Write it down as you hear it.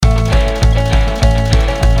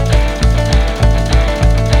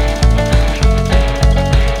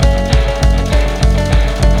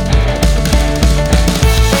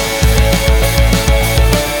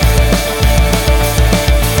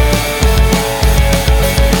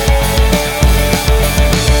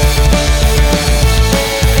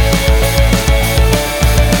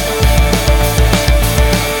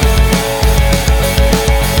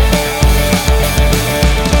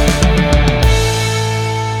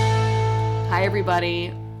Hi,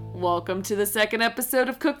 everybody. Welcome to the second episode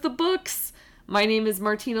of Cook the Books. My name is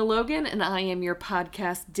Martina Logan, and I am your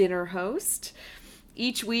podcast dinner host.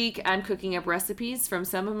 Each week, I'm cooking up recipes from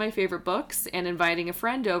some of my favorite books and inviting a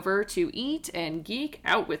friend over to eat and geek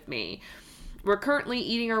out with me. We're currently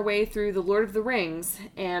eating our way through The Lord of the Rings,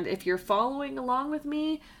 and if you're following along with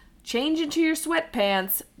me, change into your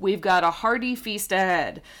sweatpants. We've got a hearty feast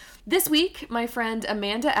ahead. This week, my friend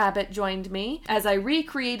Amanda Abbott joined me as I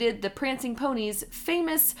recreated the Prancing Pony's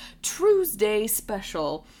famous Trewsdale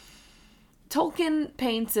special. Tolkien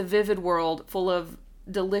paints a vivid world full of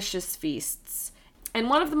delicious feasts. And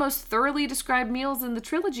one of the most thoroughly described meals in the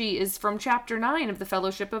trilogy is from Chapter 9 of The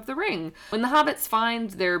Fellowship of the Ring, when the hobbits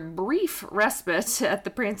find their brief respite at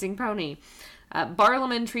the Prancing Pony.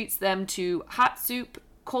 Barlaman treats them to hot soup,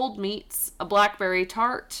 cold meats, a blackberry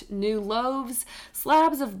tart, new loaves,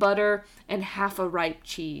 slabs of butter, and half a ripe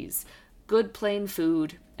cheese. Good plain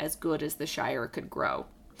food, as good as the Shire could grow.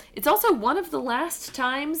 It's also one of the last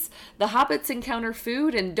times the hobbits encounter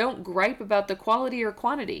food and don't gripe about the quality or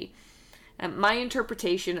quantity. My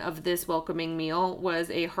interpretation of this welcoming meal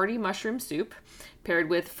was a hearty mushroom soup paired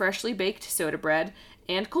with freshly baked soda bread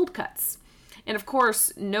and cold cuts. And of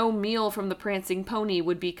course, no meal from the Prancing Pony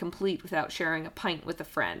would be complete without sharing a pint with a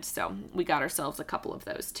friend, so we got ourselves a couple of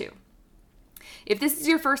those too. If this is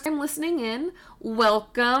your first time listening in,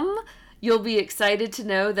 welcome! You'll be excited to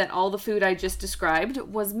know that all the food I just described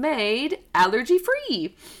was made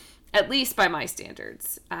allergy-free, at least by my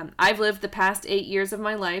standards. I've lived the past 8 years of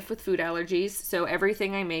my life with food allergies, so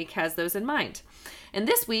everything I make has those in mind. And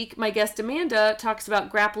this week, my guest Amanda talks about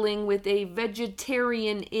grappling with a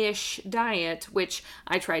vegetarian-ish diet, which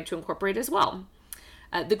I tried to incorporate as well.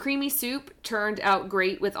 The creamy soup turned out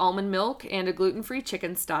great with almond milk and a gluten-free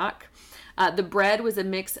chicken stock. The bread was a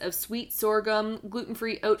mix of sweet sorghum,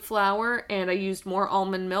 gluten-free oat flour, and I used more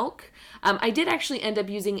almond milk. I did actually end up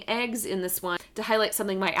using eggs in this one to highlight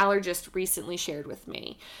something my allergist recently shared with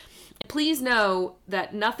me. Please know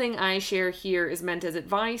that nothing I share here is meant as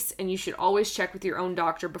advice, and you should always check with your own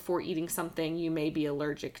doctor before eating something you may be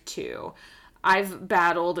allergic to. I've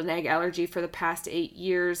battled an egg allergy for the past 8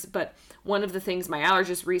 years, but one of the things my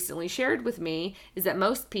allergist recently shared with me is that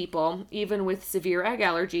most people, even with severe egg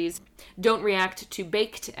allergies, don't react to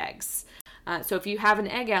baked eggs. So if you have an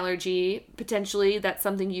egg allergy, potentially that's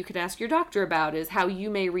something you could ask your doctor about, is how you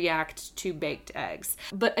may react to baked eggs.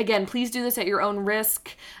 But again, please do this at your own risk,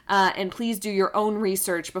 and please do your own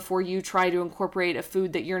research before you try to incorporate a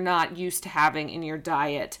food that you're not used to having in your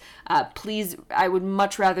diet. Please, I would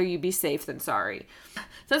much rather you be safe than sorry.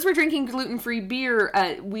 Since we're drinking gluten-free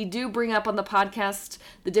beer, we do bring up on the podcast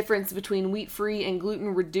the difference between wheat-free and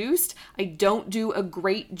gluten-reduced. I don't do a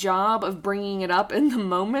great job of bringing it up in the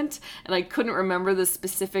moment, and I couldn't remember the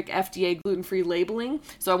specific FDA gluten-free labeling,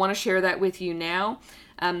 so I want to share that with you now.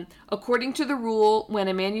 According to the rule, when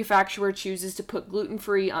a manufacturer chooses to put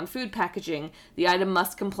gluten-free on food packaging, the item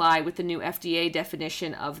must comply with the new FDA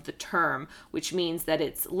definition of the term, which means that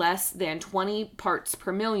it's less than 20 parts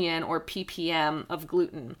per million, or ppm, of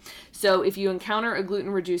gluten. So if you encounter a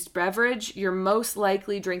gluten-reduced beverage, you're most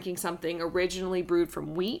likely drinking something originally brewed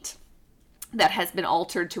from wheat that has been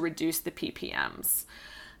altered to reduce the ppms.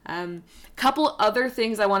 Couple other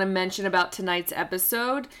things I want to mention about tonight's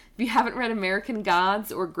episode. If you haven't read American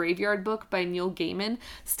Gods or Graveyard Book by Neil Gaiman,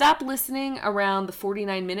 stop listening around the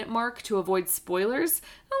 49-minute mark to avoid spoilers,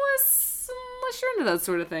 unless you're into that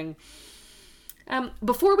sort of thing.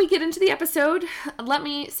 Before we get into the episode, let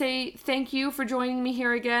me say thank you for joining me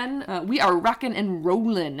here again. We are rockin' and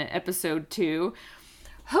rollin' episode 2.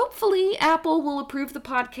 Hopefully, Apple will approve the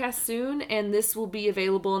podcast soon, and this will be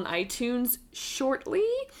available in iTunes shortly.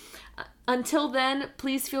 Until then,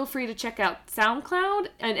 please feel free to check out SoundCloud,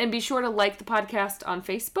 and be sure to like the podcast on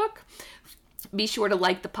Facebook.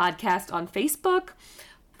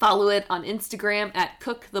 Follow it on Instagram at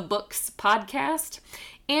Cook the Books Podcast.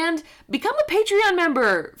 And become a Patreon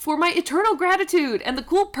member for my eternal gratitude and the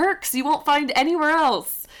cool perks you won't find anywhere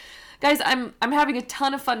else. Guys, I'm having a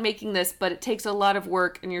ton of fun making this, but it takes a lot of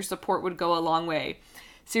work, and your support would go a long way.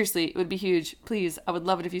 Seriously, it would be huge. Please, I would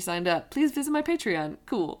love it if you signed up. Please visit my Patreon.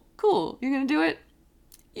 Cool. You're gonna do it?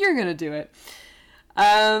 You're gonna do it.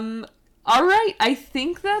 All right, I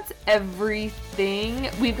think that's everything.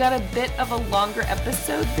 We've got a bit of a longer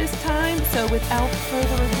episode this time, so without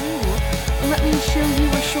further ado, let me show you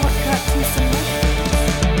a shortcut to some mushrooms.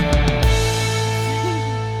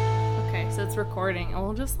 So it's recording, and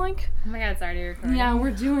we'll just oh my god, it's already recording. Yeah,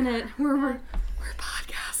 we're doing it. We're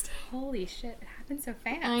podcasting. Holy shit, it happened so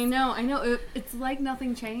fast. I know. It's like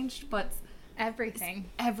nothing changed, but everything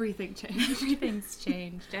changed. Everything's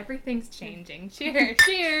changed. Everything's changing.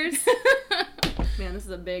 Cheers. Man, this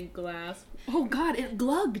is a big glass. Oh, God, it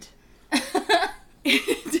glugged.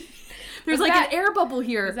 There's like an air bubble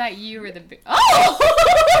here. Is that you or the... Oh!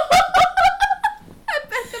 I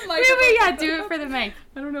bet the microphone... Wait, yeah, do it for the mic.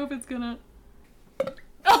 I don't know if it's gonna...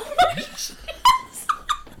 Oh, my shit.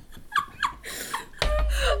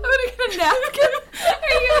 I'm gonna get a napkin.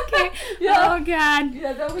 Are you okay? Yeah. Oh, God.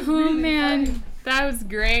 Yeah, that was Oh, really man. funny. That was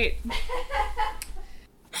great.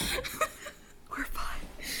 We're fine.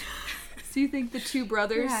 So you think the two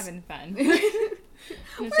brothers... We're having fun.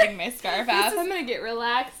 I'm gonna take my scarf off. I'm gonna get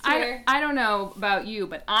relaxed here. I don't know about you,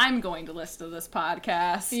 but I'm going to listen to this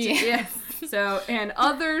podcast. Yes. So, and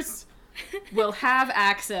others will have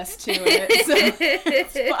access to it. So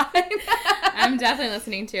it's fine. I'm definitely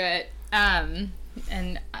listening to it. And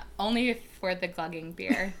only for the glugging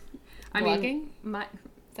beer. Glugging? Is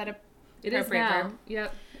that a It is appropriate now. verb?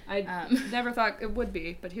 Yep. I never thought it would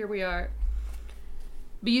be, but here we are.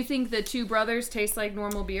 But you think the two brothers taste like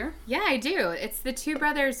normal beer? Yeah, I do. It's the Two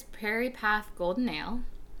Brothers Prairie Path Golden Ale.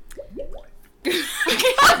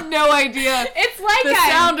 I have no idea. It's like the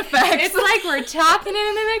sound effects. It's like we're talking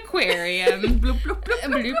in an aquarium. Bloop, bloop, bloop,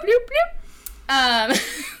 bloop, bloop, bloop.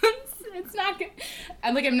 It's not good.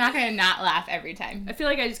 I'm not gonna not laugh every time. I feel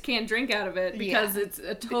like I just can't drink out of it because it's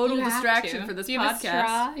a total You have distraction to. for this Do you have podcast. a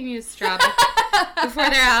straw? You need a straw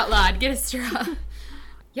before they're outlawed. Get a straw.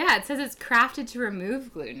 Yeah, it says it's crafted to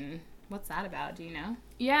remove gluten. What's that about? Do you know?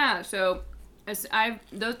 Yeah, so that's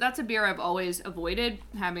a beer I've always avoided,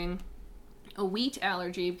 having a wheat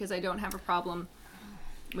allergy because I don't have a problem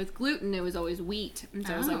with gluten. It was always wheat. And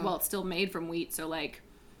so I was like, well, it's still made from wheat, so like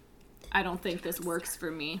I don't think this works for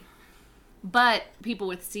me. But people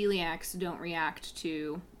with celiacs don't react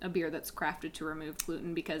to a beer that's crafted to remove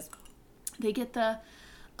gluten because they get the,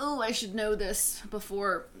 oh, I should know this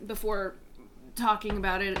before talking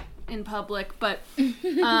about it in public, but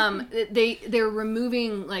they're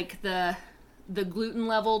removing like the gluten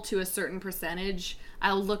level to a certain percentage.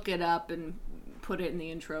 I'll look it up and put it in the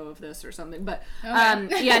intro of this or something, but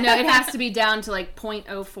yeah, no, it has to be down to like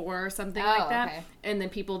 0.04 or something like that, okay. And then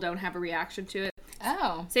people don't have a reaction to it.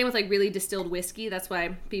 Oh. Same with like really distilled whiskey. That's why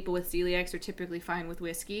people with celiacs are typically fine with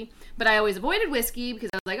whiskey. But I always avoided whiskey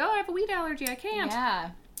because I was like, oh, I have a wheat allergy, I can't.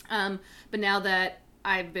 Yeah. But now that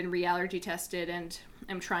I've been re-allergy tested and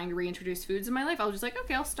I'm trying to reintroduce foods in my life, I was just like,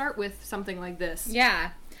 okay, I'll start with something like this.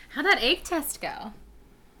 Yeah. How'd that egg test go?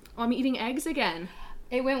 Oh, I'm eating eggs again.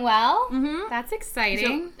 It went well? Mm-hmm. That's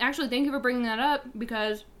exciting. So, actually, thank you for bringing that up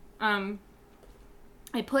because I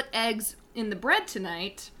put eggs in the bread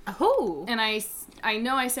tonight. Oh. And I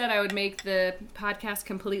know I said I would make the podcast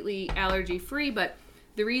completely allergy-free, but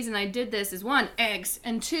the reason I did this is, one, eggs,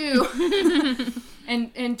 and two,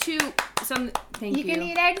 and two, thank you. You can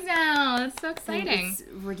eat eggs now. That's so exciting. It's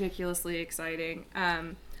ridiculously exciting.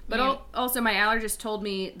 But also my allergist told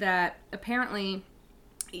me that apparently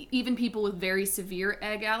even people with very severe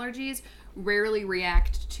egg allergies rarely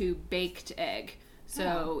react to baked egg.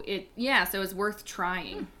 So so it's worth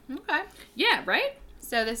trying. Okay. Yeah, right?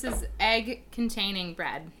 So this is egg-containing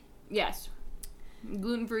bread. Yes.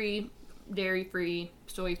 Gluten-free, dairy-free,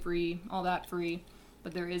 soy-free, all that free,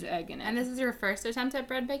 but there is egg in it. And this is your first attempt at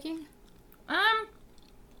bread baking?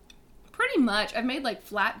 Pretty much. I've made like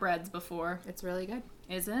flatbreads before. It's really good.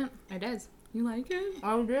 Is it? It is. You like it?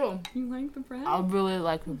 I do. You like the bread? I really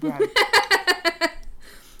like the bread.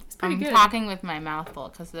 It's pretty good. I'm talking with my mouth full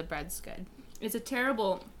because the bread's good. It's a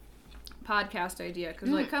terrible podcast idea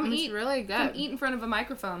because come eat. Really good. Come eat in front of a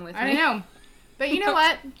microphone with me. I know. But you know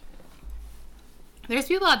what? There's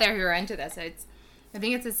people out there who are into this. I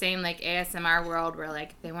think it's the same like ASMR world where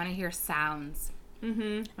like they want to hear sounds.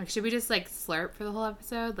 Mm-hmm. Like, should we just like slurp for the whole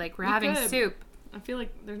episode? Like we're having soup. I feel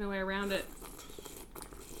like there's no way around it.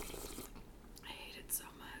 I hate it so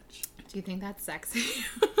much. Do you think that's sexy?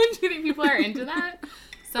 Do you think people are into that?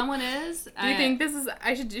 Someone is. Do you think this is?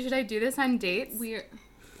 Should I do this on dates?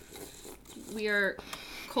 We are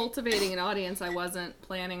cultivating an audience I wasn't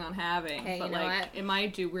planning on having, hey, but you know like what? it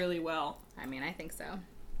might do really well. I mean, I think so.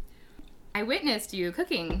 I witnessed you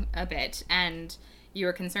cooking a bit, and you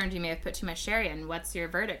were concerned you may have put too much sherry in. What's your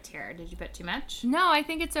verdict here? Did you put too much? No, I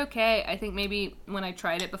think it's okay. I think maybe when I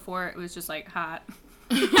tried it before, it was just like hot.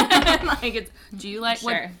 Do you like?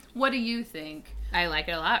 Sure. What do you think? I like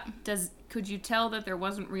it a lot. Could you tell that there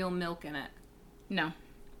wasn't real milk in it? No.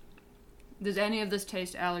 Does any of this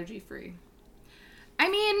taste allergy-free? I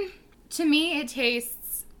mean, to me, it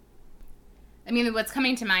tastes... I mean, what's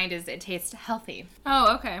coming to mind is it tastes healthy.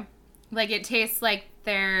 Oh, okay. Like, it tastes like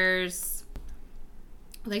there's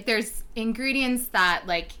ingredients that,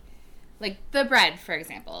 like the bread, for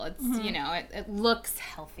example. It's, you know, it looks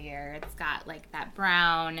healthier. It's got, like, that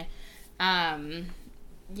brown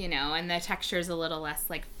You know, and the texture's a little less,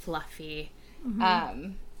 like, fluffy.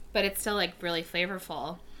 Mm-hmm. But it's still, like, really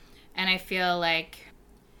flavorful. And I feel like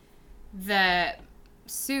the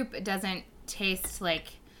soup doesn't taste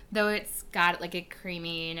like, though it's got, like, a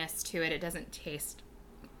creaminess to it, it doesn't taste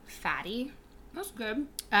fatty. That's good.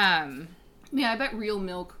 Yeah, I bet real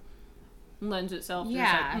milk lends itself to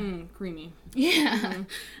like, creamy. Yeah.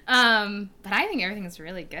 Mm-hmm. But I think everything's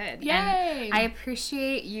really good. Yay! And I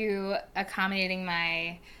appreciate you accommodating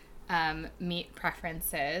my meat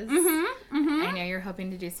preferences. Mm-hmm. Mm-hmm. I know you're hoping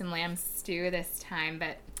to do some lamb stew this time,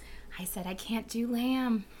 but I said I can't do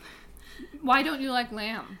lamb. Why don't you like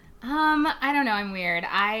lamb? I don't know. I'm weird.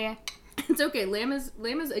 It's okay. Lamb is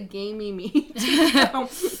a gamey meat.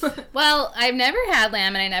 Well, I've never had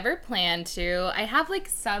lamb, and I never plan to. I have, like,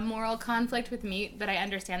 some moral conflict with meat, but I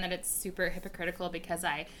understand that it's super hypocritical because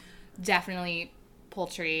I definitely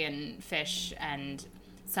poultry and fish and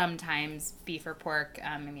sometimes beef or pork.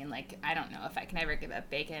 I mean, like, I don't know if I can ever give up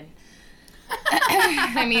bacon.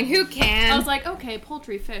 I mean, who can? I was like, okay,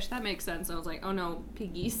 poultry, fish, that makes sense. I was like, oh no,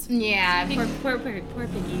 piggies. Yeah, poor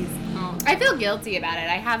piggies. Oh. I feel guilty about it.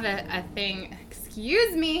 I have a thing.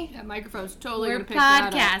 Excuse me. That microphone's totally We're gonna pick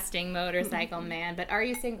that up. podcasting, motorcycle man. But are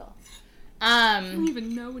you single? I don't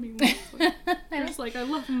even know anymore. You're just like, I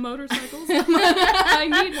love motorcycles. I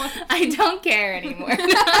need one. I don't care anymore.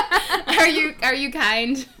 Are you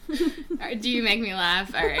kind? Do you make me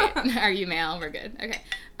laugh? All right. Are you male? We're good. Okay.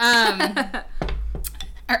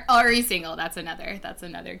 Are you single? That's another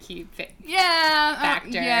key factor.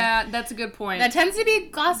 Yeah, that's a good point. That tends to be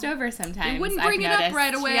glossed over sometimes. You wouldn't bring it up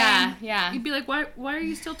right away. Yeah. You'd be like, why are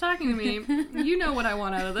you still talking to me? You know what I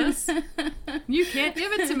want out of this. You can't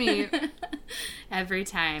give it to me. Every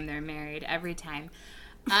time they're married. Every time.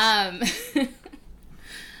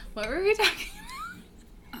 What were we talking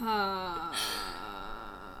about?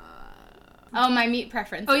 Oh, my meat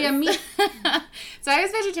preferences. Oh, yeah, meat. So I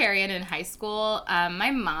was vegetarian in high school.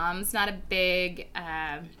 My mom's not a big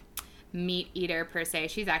meat eater per se.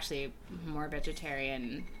 She's actually more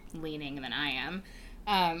vegetarian leaning than I am.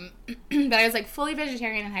 But I was, like, fully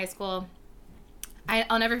vegetarian in high school.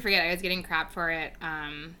 I'll never forget, I was getting crap for it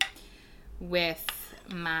in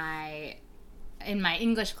my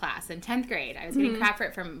English class in 10th grade. I was getting crap for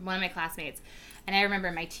it from one of my classmates. And I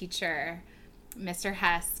remember my teacher, Mr.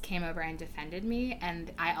 Hess, came over and defended me,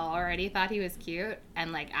 and I already thought he was cute.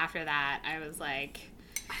 And, like, after that, I was like,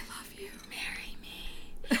 I love you. Marry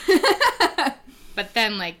me. But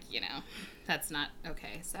then, like, you know, that's not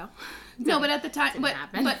okay, so. No, but at the time,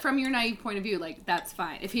 but from your naive point of view, like, that's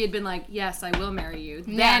fine. If he had been like, yes, I will marry you,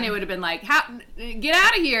 then it would have been like, get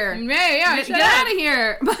out of here. Yeah, get out of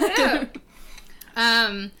here.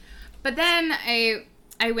 But then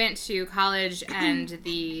I went to college, and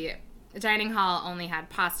the dining hall only had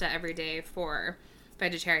pasta every day for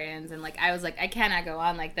vegetarians, and, like, I was like, I cannot go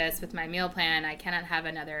on like this with my meal plan. I cannot have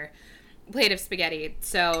another plate of spaghetti.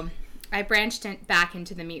 So I branched back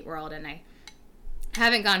into the meat world, and I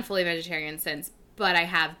haven't gone fully vegetarian since, but I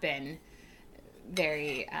have been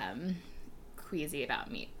very queasy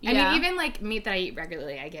about meat. Yeah. I mean, even, like, meat that I eat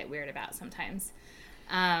regularly, I get weird about sometimes.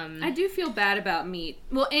 I do feel bad about meat.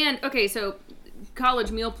 Well, and, okay, so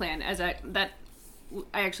college meal plan,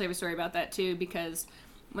 I actually have a story about that too, because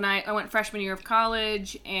when I went freshman year of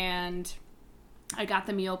college and I got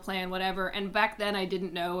the meal plan, whatever, and back then I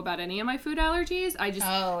didn't know about any of my food allergies. I just,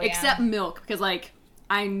 except milk, because, like,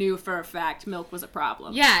 I knew for a fact milk was a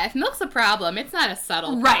problem. Yeah, if milk's a problem, it's not a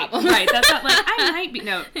subtle problem. Right. That's not like, I might be,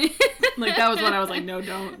 no. Like, that was when I was like, no,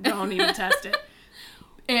 don't even test it.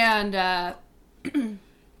 And,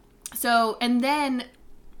 so, and then,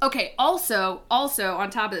 okay, also on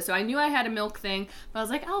top of this, so I knew I had a milk thing, but I was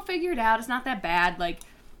like, I'll figure it out. It's not that bad. Like,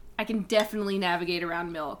 I can definitely navigate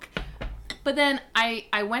around milk. But then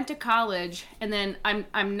I went to college, and then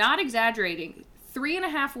I'm not exaggerating,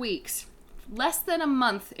 3.5 weeks, less than a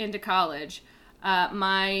month into college,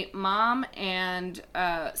 my mom and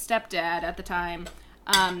stepdad at the time,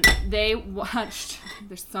 they watched,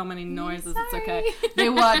 there's so many noises, it's okay. They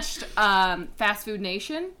watched Fast Food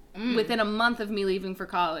Nation within a month of me leaving for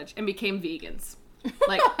college and became vegans.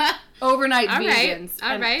 Like, overnight vegans.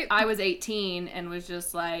 All right. I was 18 and was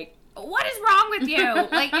just like, what is wrong with you?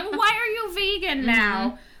 Like, why are you vegan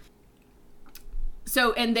now?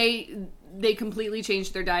 So, and they completely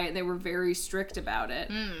changed their diet, and they were very strict about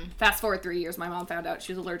it. Fast forward 3 years, my mom found out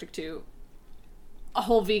she was allergic to a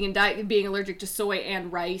whole vegan diet, being allergic to soy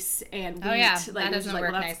and rice and wheat. Oh, yeah. Like, that doesn't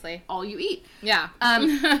work nicely. All you eat. Yeah.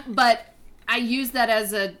 But I used that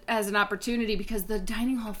as an opportunity because the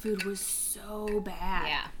dining hall food was so bad.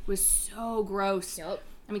 Yeah. It was so gross. Yep.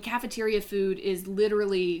 I mean, cafeteria food is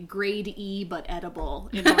literally grade E but edible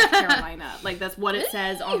in North Carolina. Like, that's what it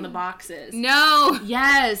says on the boxes. No.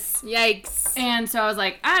 Yes. Yikes. And so I was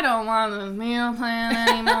like, I don't want the meal plan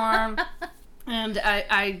anymore. And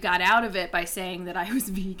I got out of it by saying that I was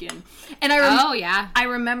vegan. And I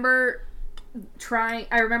remember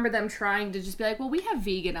them trying to just be like, well, we have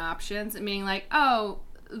vegan options. And being like, oh,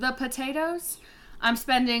 the potatoes? I'm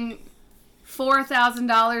spending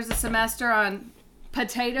 $4,000 a semester on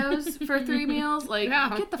potatoes for 3 meals? Like,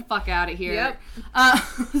 get the fuck out of here. Yep.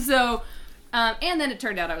 And then it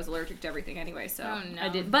turned out I was allergic to everything anyway, so I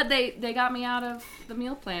did. But they got me out of the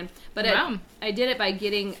meal plan. But I did it by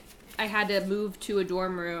I had to move to a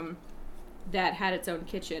dorm room that had its own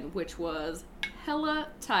kitchen, which was hella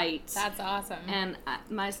tight. That's awesome. And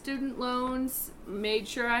my student loans made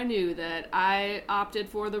sure I knew that I opted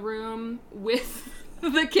for the room with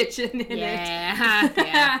the kitchen in it.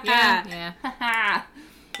 Yeah.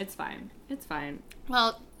 It's fine.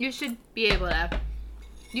 Well, you should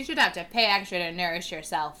have to pay extra to nourish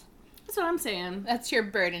yourself. That's what I'm saying. That's your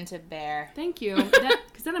burden to bear. Thank you.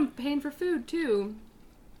 Because then I'm paying for food, too.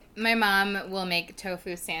 My mom will make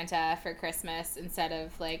tofu Santa for Christmas instead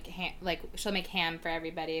of, she'll make ham for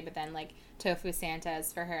everybody, but then, tofu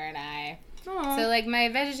Santas for her and I. Aww. So, my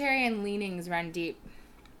vegetarian leanings run deep.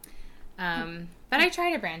 But I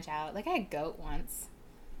try to branch out. I had goat once.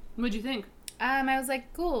 What'd you think? I was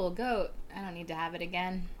like, cool, goat. I don't need to have it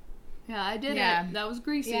again. Yeah, I did it. That was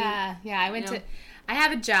greasy. Yeah. I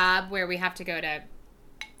have a job where we have to go to,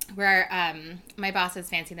 my bosses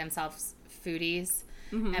fancy themselves foodies.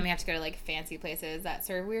 Mm-hmm. And we have to go to, fancy places that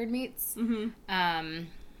serve weird meats. Mm-hmm.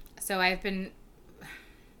 So I've been,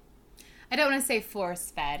 I don't want to say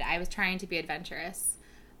force-fed. I was trying to be adventurous.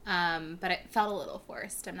 But it felt a little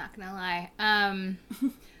forced, I'm not going to lie.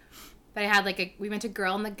 But I had, we went to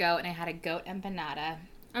Girl and the Goat, and I had a goat empanada.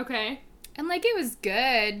 Okay. And, it was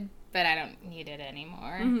good, but I don't need it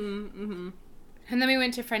anymore. Mm-hmm, mm-hmm. And then we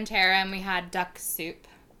went to Frontera, and we had duck soup.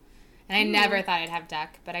 And I never thought I'd have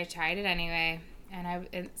duck, but I tried it anyway.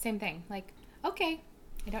 And same thing. Okay,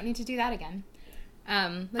 I don't need to do that again.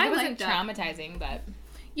 It wasn't traumatizing, but...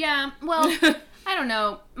 Yeah, well, I don't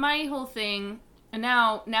know. My whole thing... And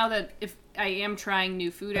now that if I am trying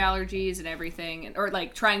new food allergies and everything, or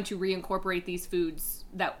trying to reincorporate these foods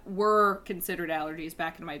that were considered allergies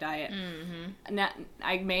back in my diet, now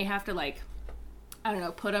I may have to I don't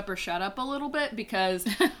know, put up or shut up a little bit, because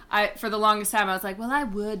for the longest time I was like, well, I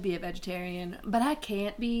would be a vegetarian, but I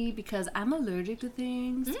can't be because I'm allergic to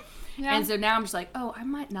things. Mm-hmm. Yeah. And so now I'm just like, oh, I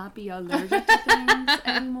might not be allergic to things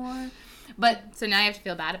anymore. But so now you have to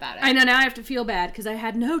feel bad about it. I know, now I have to feel bad because I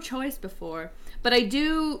had no choice before. But I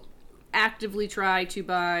do actively try to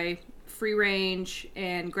buy free-range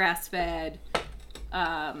and grass-fed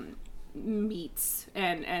meats.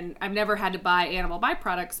 And I've never had to buy animal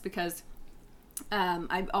byproducts because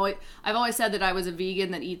I've always said that I was a vegan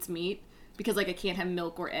that eats meat because I can't have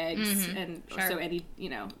milk or eggs. Mm-hmm. And so any,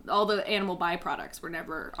 all the animal byproducts were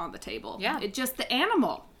never on the table. Yeah. The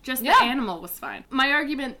animal was fine. My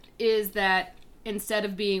argument is that instead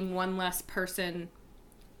of being one less person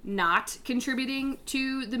not contributing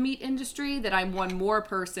to the meat industry, that I'm one more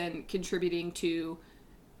person contributing to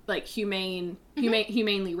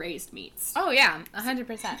humanely raised meats. Oh yeah,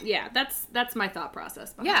 100%. Yeah, that's my thought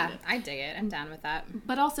process behind it. I dig it. I'm down with that.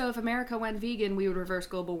 But also, if America went vegan, we would reverse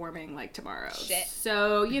global warming tomorrow. Shit.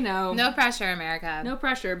 So, no pressure, America. No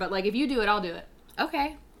pressure, but if you do it, I'll do it.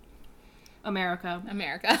 Okay. America.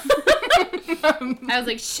 I was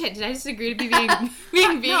like, shit, did I just agree to be being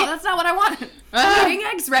vegan? No, that's not what I want. I'm eating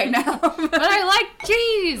eggs right now. But I like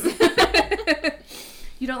cheese.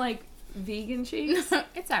 You don't like vegan cheese?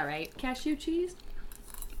 It's all right. Cashew cheese?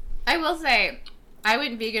 I will say, I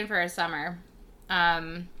went vegan for a summer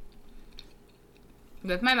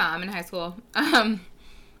with my mom in high school.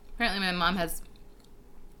 Apparently my mom has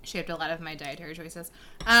shaped a lot of my dietary choices.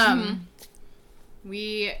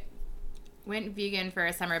 We went vegan for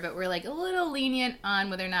a summer, but we're a little lenient on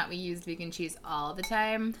whether or not we used vegan cheese all the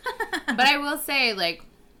time. But I will say,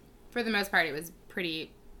 for the most part, it was pretty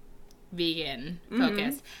vegan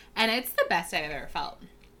focused. Mm-hmm. And it's the best I've ever felt.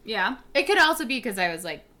 Yeah. It could also be because I was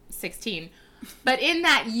 16. But in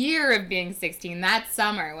that year of being 16, that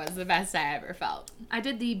summer was the best I ever felt. I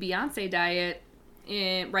did the Beyonce diet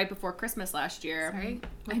right before Christmas last year. Sorry?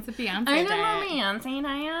 What's the Beyonce diet? I did the Beyonce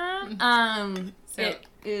diet. So it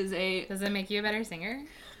is does it make you a better singer?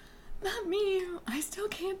 Not me. I still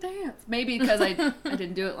can't dance. Maybe because I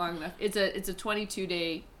didn't do it long enough. It's a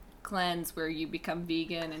 22-day cleanse where you become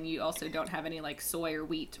vegan and you also don't have any soy or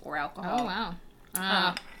wheat or alcohol. Oh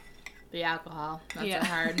wow. The alcohol. That's a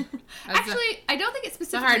hard. Actually, I don't think it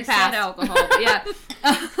specifically hard pass. said alcohol. But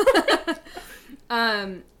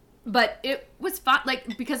yeah. But it was fun.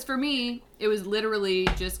 Like, because for me, it was literally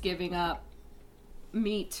just giving up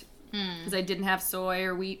meat. Because I didn't have soy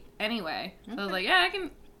or wheat anyway. So I was like, yeah, I can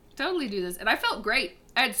totally do this. And I felt great.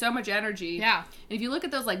 I had so much energy. Yeah. And if you look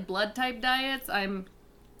at those, like, blood type diets, my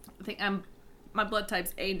blood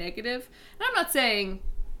type's A negative. And I'm not saying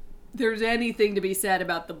there's anything to be said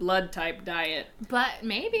about the blood type diet. But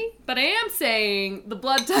maybe. But I am saying the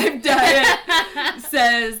blood type diet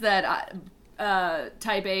says that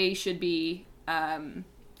type A should be,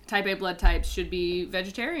 type A blood types should be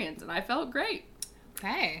vegetarians. And I felt great.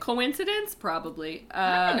 Okay. Coincidence? Probably.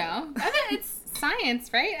 I don't know. I mean, it's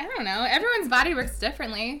science, right? I don't know. Everyone's body works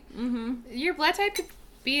differently. Mm-hmm. Your blood type could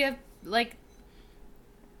be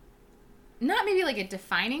not maybe like a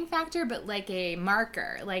defining factor, but like a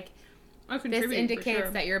marker. Like, this indicates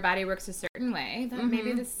that your body works a certain way. That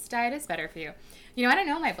maybe this diet is better for you. You know, I don't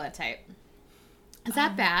know my blood type. Is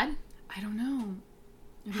that bad? I don't know.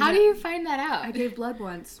 How do you find that out? I gave blood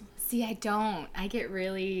once. See, I don't. I get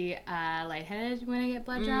really lightheaded when I get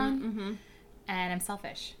blood drawn. Mm-hmm. And I'm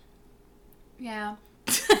selfish. Yeah.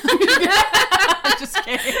 Just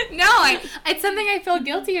kidding. No, it's something I feel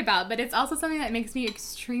guilty about, but it's also something that makes me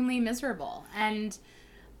extremely miserable. And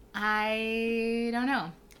I don't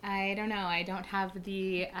know. I don't have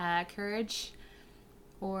the courage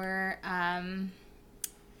or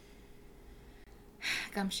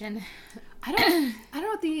gumption. I don't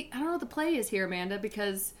know what the play is here, Amanda,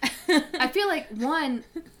 because I feel like, one,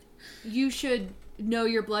 you should know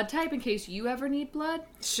your blood type in case you ever need blood.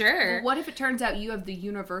 Sure. But what if it turns out you have the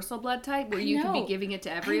universal blood type where you can be giving it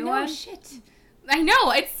to everyone? I know, shit. I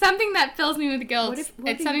know. It's something that fills me with guilt.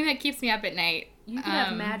 It's something that keeps me up at night. You can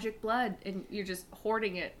have magic blood and you're just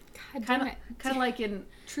hoarding it. God damn it. Kind of like in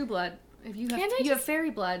True Blood. If you have fairy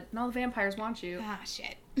blood and all the vampires want you. Ah,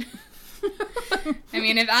 shit. I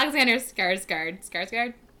mean, if Alexander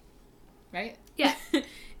Skarsgård, right? Yeah. If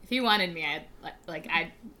he wanted me,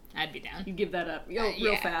 I'd be down. You give that up.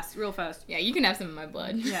 Real fast. Yeah, you can have some of my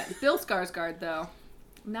blood. Yeah. Bill Skarsgård, though.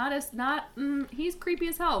 He's creepy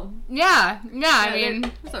as hell. Yeah, I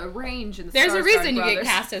mean, there's a range in the there's Skarsgård a reason brothers. You get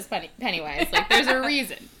cast as Pennywise. Like, there's a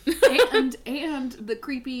reason. and the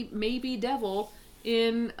creepy maybe devil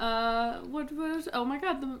in what was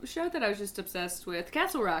the show that I was just obsessed with,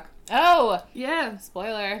 Castle Rock. Oh yeah,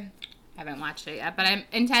 spoiler. I haven't watched it yet, but I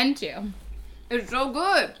intend to. It's so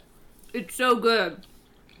good. It's so good.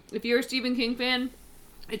 If you're a Stephen King fan,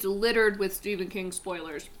 it's littered with Stephen King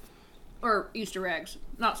spoilers or Easter eggs,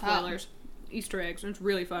 not spoilers. Easter eggs. It's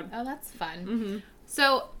really fun. Oh, that's fun. Mm-hmm.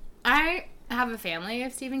 So I have a family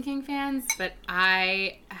of Stephen King fans, but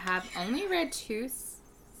I have only read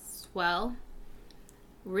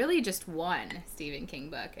really just one Stephen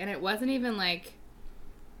King book, and it wasn't even like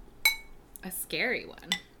a scary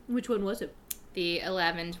one. Which one was it? The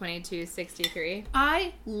 11/22/63.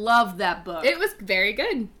 I love that book. It was very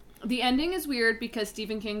good. The ending is weird because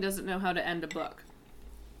Stephen King doesn't know how to end a book.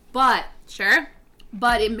 But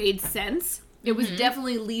it made sense. It was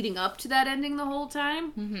definitely leading up to that ending the whole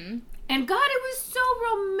time. Mm-hmm. And God, it was so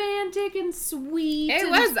romantic and sweet. It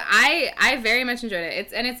was. I very much enjoyed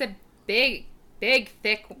it. It's a big,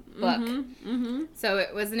 thick book. Mm-hmm. Mm-hmm. So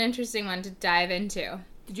it was an interesting one to dive into.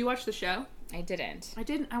 Did you watch the show? I didn't.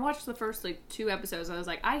 I watched the first 2 episodes. I was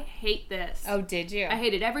like, I hate this. Oh, did you? I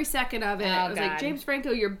hated every second of it. I was like, James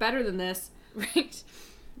Franco, you're better than this. Right.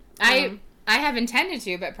 I have intended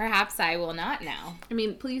to, but perhaps I will not now. I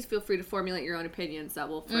mean, please feel free to formulate your own opinions that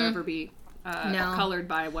will forever be colored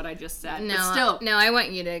by what I just said. No, but still. No, I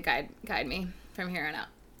want you to guide me from here on out.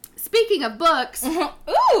 Speaking of books.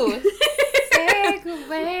 Ooh!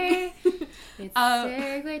 Segue. It's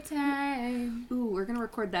segue time. Ooh, we're going to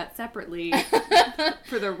record that separately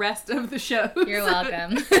for the rest of the show. You're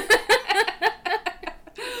welcome.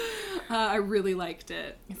 I really liked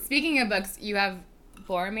it. Speaking of books, you have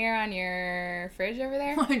Boromir on your fridge over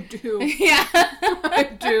there? I do. Yeah. I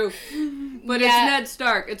do. But it's Ned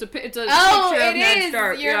Stark. It's a picture of Ned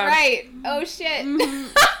Stark. You're right. Oh, shit.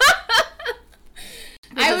 Mm-hmm.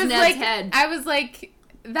 I was like,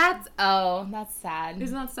 that's sad.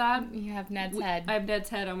 Isn't that sad? You have Ned's head. I have Ned's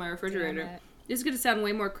head on my refrigerator. This is going to sound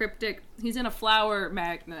way more cryptic. He's in a flower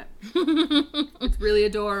magnet. It's really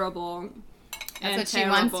adorable. That's what she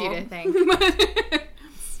wants you to think.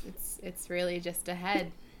 It's really just a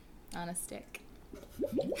head on a stick.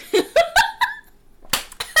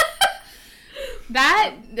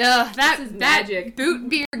 That magic. Boot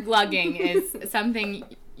beer glugging is something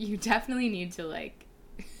you definitely need to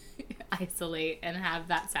isolate and have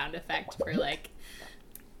that sound effect for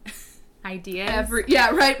ideas.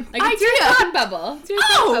 Yeah, right. Like, it's your thought bubble. It's your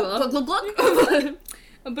thought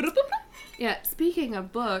bubble. Look. Yeah, speaking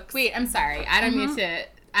of books. Wait, I'm sorry. I don't mean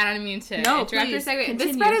to interrupt your segue. Continue.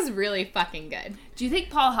 This bread is really fucking good. Do you think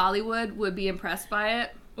Paul Hollywood would be impressed by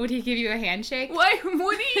it? Would he give you a handshake? Why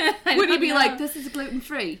would he? Would he be like, this is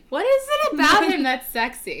gluten-free? What is it about him that's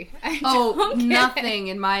sexy? Nothing,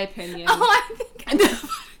 in my opinion. I think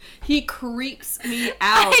he creeps me out.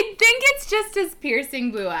 I think it's just his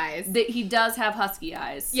piercing blue eyes. He does have husky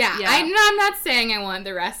eyes. Yeah. I'm not saying I want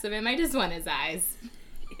the rest of him. I just want his eyes.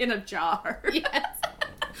 In a jar. Yes.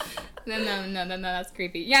 No, that's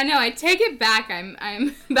creepy. Yeah, no, I take it back.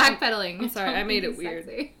 I'm backpedaling. I'm sorry, I made it weird.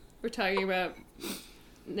 We're talking about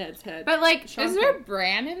Ned's head. But, like, is there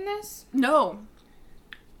bran in this? No.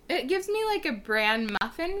 It gives me, like, a bran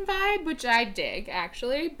muffin vibe, which I dig,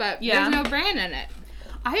 actually, but yeah. There's no bran in it.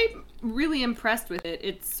 I'm really impressed with it.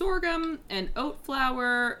 It's sorghum and oat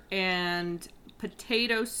flour and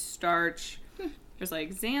potato starch. There's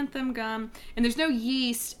like xanthan gum. And there's no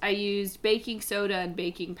yeast. I used baking soda and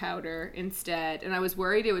baking powder instead. And I was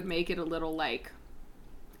worried it would make it a little like,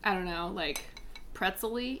 I don't know, like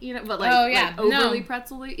pretzel-y, you know? But like, like overly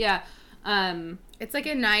pretzel-y. Yeah. It's like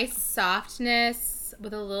a nice softness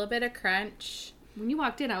with a little bit of crunch. When you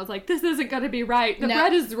walked in, I was like, this isn't going to be right. The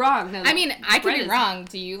bread is wrong. No, I mean, I could be wrong.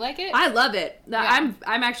 Do you like it? I love it. Yeah.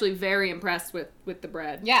 I'm actually very impressed with the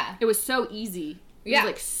bread. Yeah. It was so easy. It was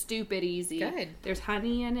like stupid easy. Good. There's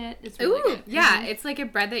honey in it. It's really good. Yeah, it's like a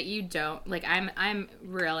bread that you don't like. I'm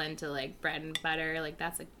real into like bread and butter. Like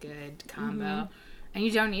that's a good combo, and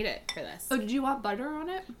you don't need it for this. Oh, did you want butter on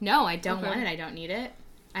it? No, I don't want it. I don't need it.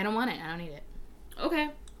 I don't want it. I don't need it.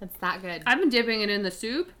 Okay, it's that good. I've been dipping it in the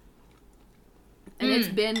soup, and it's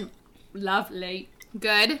been lovely.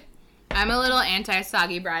 Good. I'm a little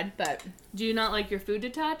anti-soggy bread, but do you not like your food to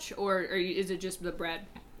touch, or is it just the bread?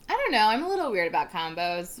 I don't know. I'm a little weird about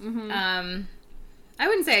combos. I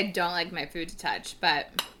wouldn't say I don't like my food to touch, but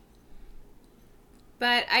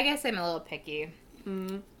I guess I'm a little picky.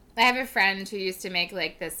 I have a friend who used to make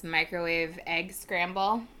like this microwave egg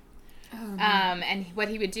scramble. And what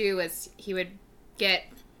he would do was he would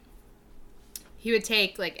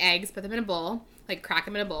take like eggs, put them in a bowl, like crack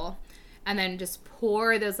them in a bowl, and then just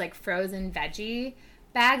pour those like frozen veggie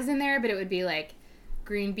bags in there, but it would be like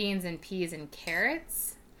green beans and peas and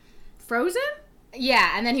carrots. Frozen?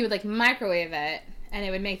 Yeah, and then he would like microwave it, and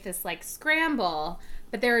it would make this like scramble,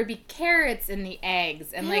 but there would be carrots in the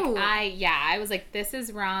eggs, and like I was like, this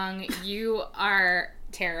is wrong. You are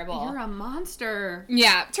terrible. You're a monster.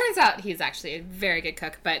 Yeah, turns out he's actually a very good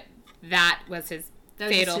cook, but that was his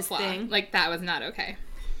fatal flaw. Thing. Like that was not okay.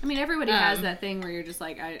 I mean, everybody has that thing where you're just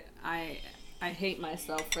like, I hate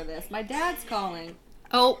myself for this. My dad's calling.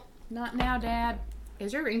 Oh, not now, Dad.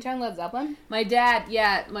 Is your ringtone Led Zeppelin? My dad,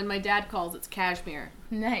 yeah. When my dad calls, it's Kashmir.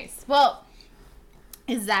 Nice. Well,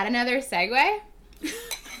 is that another segue?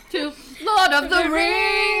 To Lord of the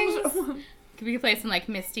Rings! Could we play some, like,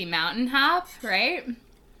 Misty Mountain Hop, right?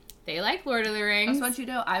 They like Lord of the Rings. I just want you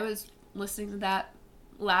to know, I was listening to that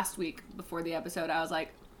last week before the episode. I was like,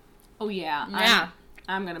 oh, yeah.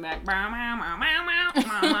 I'm going to be like,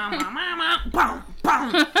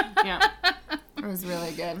 yeah. It was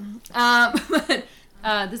really good.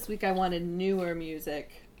 But this week I wanted newer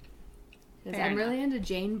music. Because I'm really into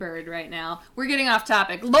Jane Bird right now. We're getting off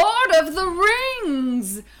topic. Lord of the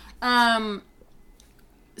Rings!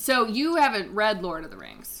 So you haven't read Lord of the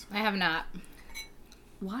Rings. I have not.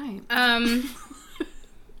 Why?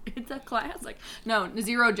 It's a classic. No,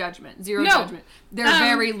 zero judgment. Zero judgment. They're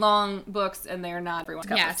very long books, and they're not everyone's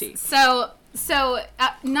cup of tea. So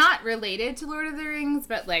not related to Lord of the Rings,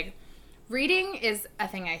 but, like, reading is a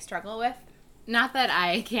thing I struggle with. Not that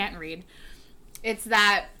I can't read. It's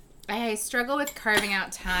that I struggle with carving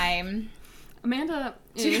out time. Amanda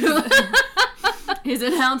is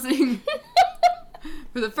announcing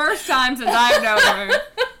for the first time since I've known her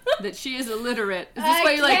that she is illiterate. Is this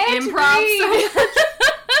why you like improv?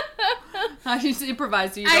 I just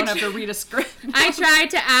improvise so you don't have to read a script. I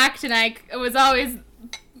tried to act and I was always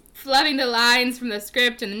flubbing the lines from the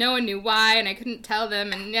script and no one knew why and I couldn't tell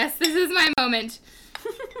them, and yes, this is my moment.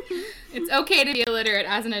 It's okay to be illiterate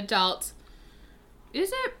as an adult.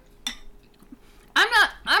 Is it? I'm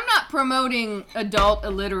not promoting adult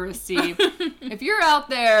illiteracy. If you're out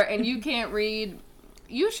there and you can't read,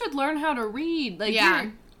 you should learn how to read. Like,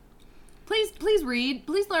 please read.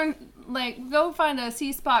 Please learn. Like, go find a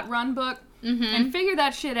C-Spot run book and figure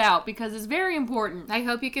that shit out because it's very important. I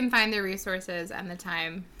hope you can find the resources and the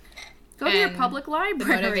time. Go to your public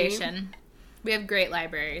library. The motivation. We have great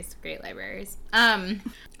libraries. Great libraries.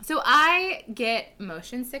 So I get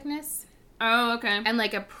motion sickness Oh, okay. And,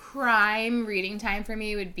 like, a prime reading time for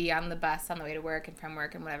me would be on the bus on the way to work and from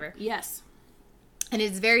work and whatever. Yes. And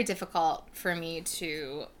it's very difficult for me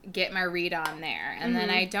to get my read on there. And then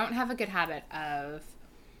I don't have a good habit of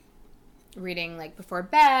reading, like, before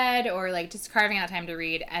bed or, like, just carving out time to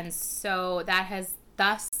read. And so that has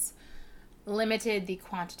thus limited the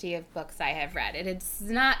quantity of books I have read. It's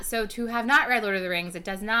not, so to have not read Lord of the Rings, it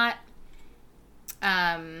does not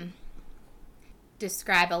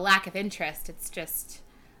describe a lack of interest. It's just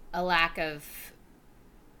a lack of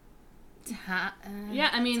time.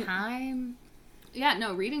 Time. Yeah,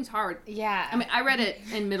 no, reading's hard. Yeah. I mean, I read it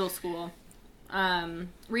in middle school.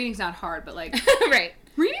 Reading's not hard, but, like... Right.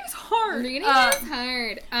 Reading's hard. Reading is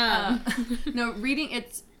hard. No,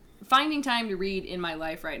 it's... Finding time to read in my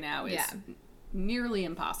life right now is nearly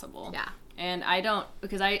impossible. Yeah. And I don't...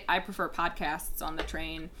 Because I prefer podcasts on the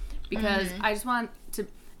train. Because I just want to...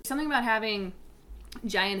 Something about having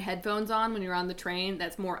giant headphones on when you're on the train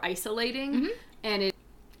that's more isolating. And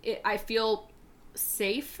I feel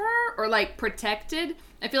safer or, like, protected.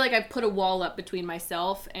 I feel like I've put a wall up between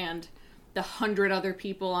myself and the 100 other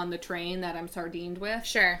people on the train that I'm sardined with.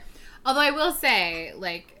 Sure. Although I will say,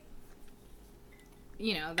 like,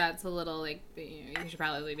 you know, that's a little, like, you should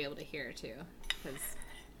probably be able to hear, too.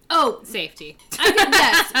 Because safety.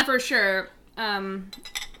 Yes, for sure.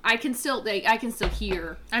 I can still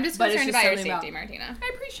hear. I'm just concerned about your safety, Martina.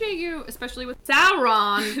 I appreciate you, especially with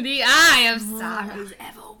Sauron. The Eye of Sauron. Who's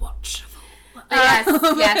ever watchable.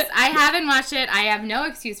 Yes. I haven't watched it. I have no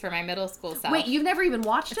excuse for my middle school self. Wait, you've never even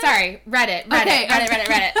watched it? Sorry, read it. I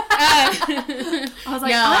was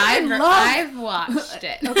like, no, I've watched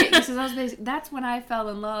it. Okay, because that's when I fell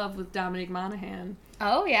in love with Dominic Monaghan.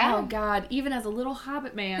 Oh, yeah? Oh, God. Even as a little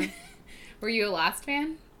Hobbit man. Were you a Lost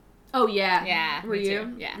fan? Oh, yeah. Yeah. Were you?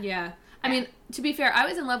 Too. Yeah. Yeah. I mean, to be fair, I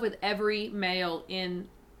was in love with every male in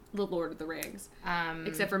The Lord of the Rings.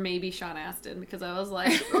 Except for maybe Sean Astin, because I was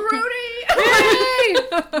like, Rudy!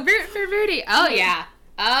 Root for Rudy. Oh, yeah.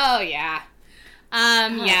 Oh, yeah.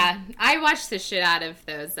 Yeah. I watched the shit out of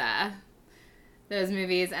those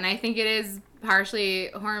movies, and I think it is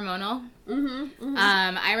partially hormonal.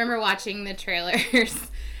 I remember watching the trailers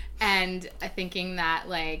and thinking that,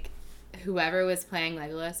 like, whoever was playing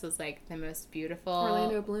Legolas was, like, the most beautiful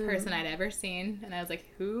Orlando Bloom person I'd ever seen. And I was like,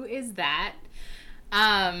 who is that?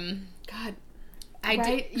 God.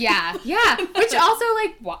 Did, yeah. Which also,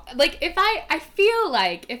 like, if I feel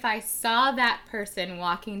like if I saw that person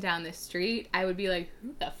walking down the street, I would be like,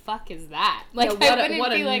 who the fuck is that? Like, what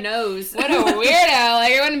a nose. What a weirdo.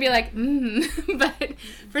 Like, I wouldn't be like, But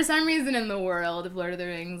for some reason in the world of Lord of the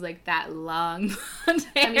Rings, like, that long blonde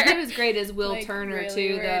hair. I mean, he was great as Will Turner, really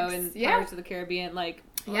too, works. though, in Pirates of the Caribbean. Like,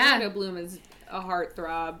 Orlando Bloom is a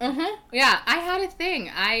heartthrob. Yeah, I had a thing.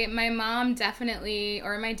 My mom definitely,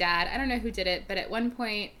 or my dad, I don't know who did it, but at one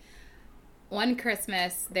point, one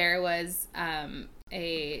Christmas, there was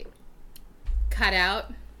a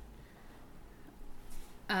cutout,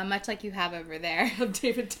 much like you have over there. Of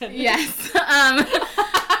David Tennant. Yes.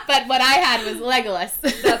 But what I had was Legolas.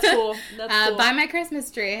 That's cool. That's cool. By my Christmas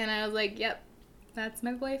tree, and I was like, yep. That's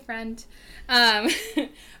my boyfriend.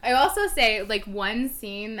 I also say, like, one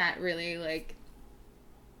scene that really, like,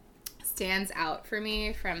 stands out for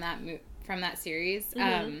me from that series.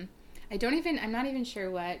 I'm not even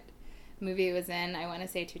sure what movie it was in. I want to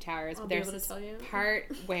say Two Towers. I'll but be there's able to this tell you.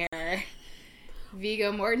 part where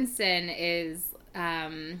Viggo Mortensen is,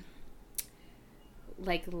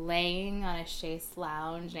 like, laying on a chaise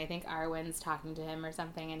lounge, and I think Arwen's talking to him or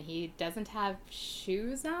something, and he doesn't have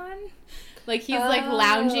shoes on. Like, he's, like,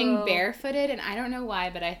 lounging barefooted, and I don't know why,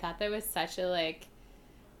 but I thought that was such a, like,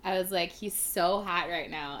 I was like, he's so hot right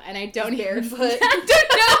now, and I don't barefoot.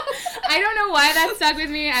 I don't know why that stuck with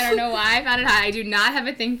me. I don't know why I found it hot. I do not have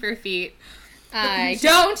a thing for feet. I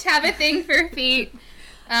don't have a thing for feet.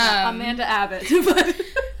 Amanda Abbott.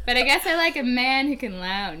 But I guess I like a man who can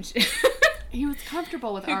lounge. He was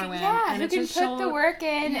comfortable with Arwen. Who can put the work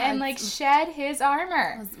in and, like, shed his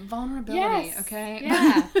armor. Vulnerability, okay?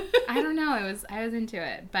 Yeah. I don't know. I was into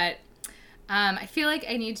it. But I feel like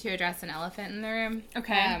I need to address an elephant in the room.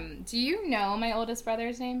 Okay. Do you know my oldest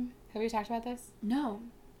brother's name? Have we talked about this? No.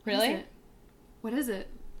 Really? What is it?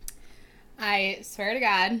 I swear to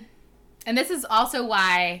God. And this is also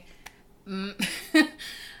why...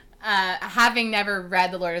 having never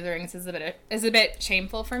read The Lord of the Rings is a bit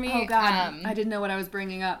shameful for me. Oh, God. I didn't know what I was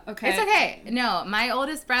bringing up. Okay. It's okay. No, my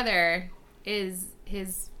oldest brother is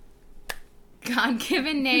his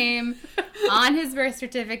God-given name on his birth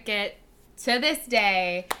certificate to this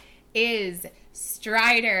day is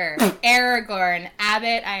Strider Aragorn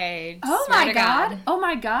Abbott. I Oh, swear my to God. Oh,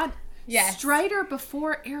 my God. Yes. Strider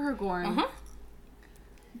before Aragorn. Uh-huh.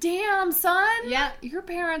 Damn, son. Yeah. Your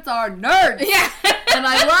parents are nerds. Yeah. And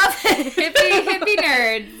I love it. hippie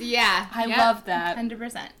nerds. Yeah. I love that.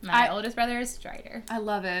 100%. My oldest brother is Strider. I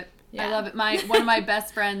love it. Yeah. I love it. One of my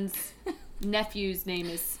best friend's nephew's name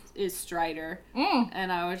is Strider.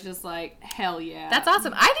 And I was just like, hell yeah. That's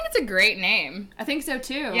awesome. I think it's a great name. I think so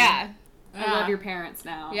too. Yeah. I love your parents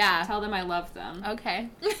now. Yeah. Tell them I love them. Okay.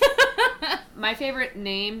 My favorite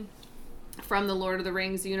name from the Lord of the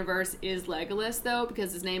Rings universe is Legolas, though,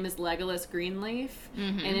 because his name is Legolas Greenleaf.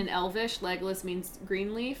 And in Elvish, Legolas means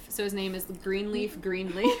greenleaf, so his name is Greenleaf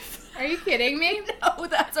Greenleaf. Are you kidding me? No,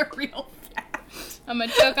 that's a real fact. I'm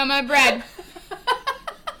gonna choke on my bread.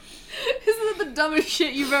 Isn't that the dumbest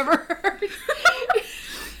shit you've ever heard?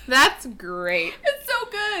 That's great. It's so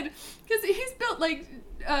good. Because he's built, like,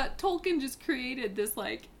 Tolkien just created this,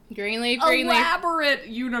 like, Greenleaf. elaborate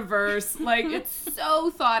universe. Like, it's so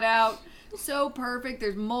thought out, so perfect.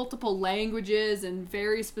 There's multiple languages and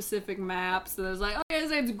very specific maps. So there's like, okay,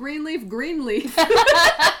 his name's Greenleaf.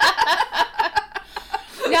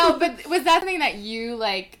 No, but was that something that you,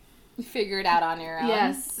 like, figured out on your own?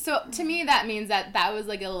 Yes. So to me, that means that was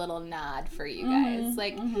like a little nod for you guys.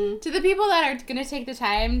 Like, to the people that are going to take the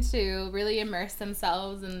time to really immerse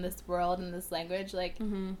themselves in this world and this language, like,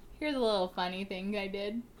 here's a little funny thing I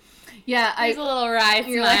did. Yeah, Here's a little wry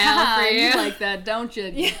you're smile like, for you. You like that, don't you,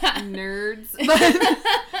 nerds?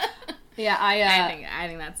 But, yeah, I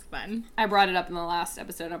think that's fun. I brought it up in the last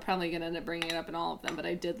episode. I'm probably going to end up bringing it up in all of them, but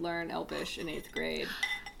I did learn Elvish in 8th grade.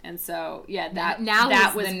 And so, yeah, that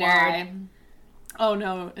was the nerd. why. Oh,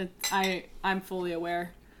 no, I'm fully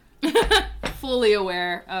aware. Fully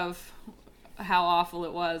aware of how awful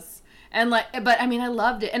it was. And, like, but, I mean, I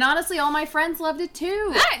loved it. And honestly, all my friends loved it,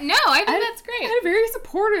 too. I think that's great. I had a very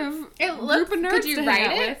supportive group of nerds Could you to write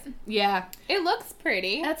hang out it? with. Yeah. It looks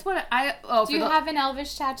pretty. That's what Do you have an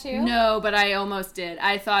Elvish tattoo? No, but I almost did.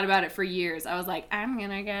 I thought about it for years. I was like, I'm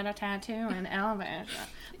gonna get a tattoo in Elvish.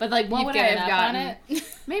 But, like, what would I have gotten? On it?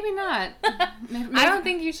 Maybe not. Maybe, I don't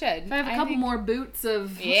think you should. If I have a couple more boots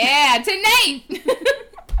of... Yeah, tonight!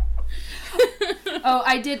 Oh,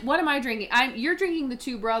 I did. What am I drinking? You're drinking the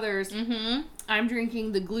Two Brothers. Mm-hmm. I'm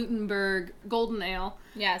drinking the Glutenberg Golden Ale.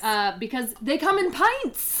 Yes. Because they come in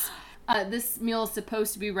pints. This meal is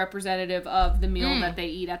supposed to be representative of the meal that they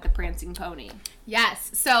eat at the Prancing Pony.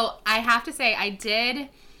 Yes. So I have to say, I did.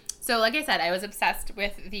 So like I said, I was obsessed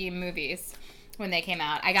with the movies when they came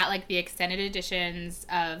out. I got like the extended editions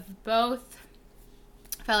of both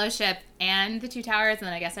Fellowship and the Two Towers, and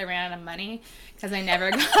then I guess I ran out of money because I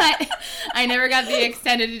never got the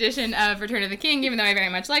extended edition of Return of the King, even though I very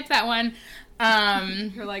much liked that one.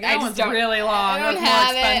 You're like, that one's really long. I don't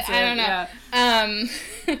have it. I don't know.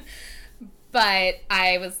 Yeah. But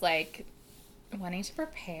I was like wanting to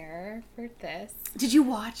prepare for this. Did you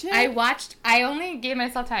watch it? I only gave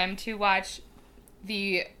myself time to watch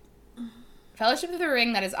the Fellowship of the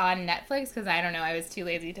Ring that is on Netflix because I don't know, I was too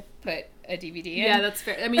lazy to put a DVD in. Yeah, that's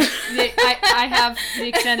fair. I mean, I have the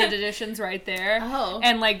extended editions right there. Oh.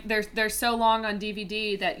 And, like, they're so long on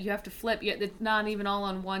DVD that you have to flip. It's not even all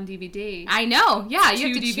on one DVD. I know. Yeah, you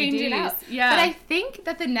have to DVDs. change it out. Yeah. But I think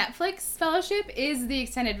that the Netflix Fellowship is the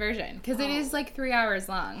extended version because it is, like, 3 hours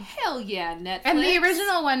long. Hell yeah, Netflix. And the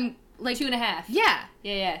original one, like... 2.5. Yeah.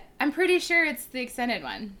 Yeah. I'm pretty sure it's the extended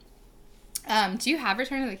one. Do you have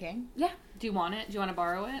Return of the King? Yeah. Do you want it? Do you want to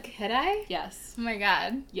borrow it? Could I? Yes. Oh my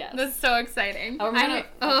god. Yes. That's so exciting.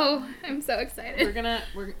 Oh, I'm so excited.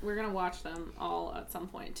 We're gonna watch them all at some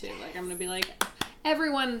point too. Like I'm gonna be like,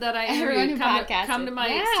 everyone that I Everyone interviewed, come to my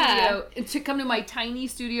studio, to come to my tiny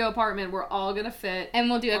studio apartment. We're all gonna fit, and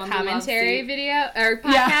we'll do a commentary video or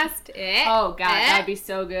podcast. Yeah. Oh god, that'd be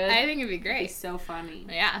so good. I think it'd be great. It'd be so funny.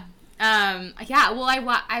 Yeah. Well,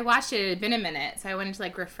 I watched it. It had been a minute, so I wanted to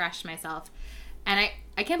like refresh myself. And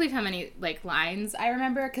I can't believe how many, like, lines I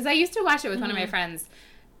remember. Because I used to watch it with one of my friends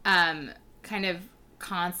kind of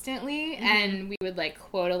constantly. And we would, like,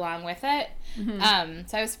 quote along with it.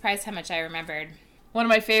 So I was surprised how much I remembered. One of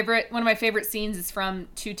my favorite scenes is from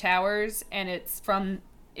Two Towers. And it's from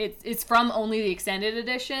only the extended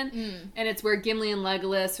edition. And it's where Gimli and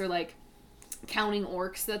Legolas are, like, counting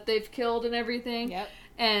orcs that they've killed and everything. Yep.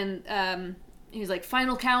 And he's like,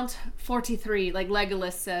 final count, 43. Like,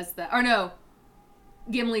 Legolas says that. Or no.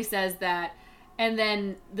 Gimli says that, and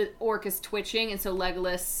then the orc is twitching, and so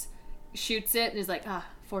Legolas shoots it, and he's like,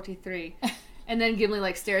 43. And then Gimli,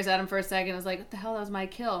 like, stares at him for a second, and is like, what the hell, that was my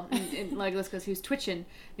kill. And Legolas goes, he was twitching.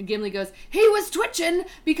 And Gimli goes, he was twitching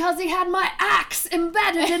because he had my axe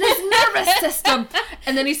embedded in his nervous system.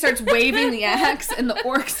 And then he starts waving the axe, and the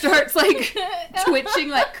orc starts, like, twitching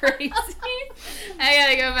like crazy. I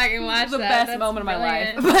gotta go back and watch the that. best moment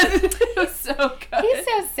brilliant. of my life. But it was so good. He's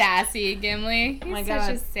so sassy, Gimli. He's my such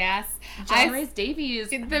God. a sass. John Rhys Davies.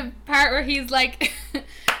 The part where he's like,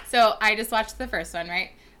 so I just watched the first one,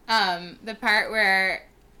 right? The part where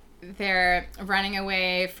they're running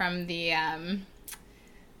away from the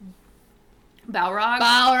Balrog.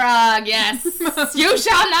 Balrog, yes. You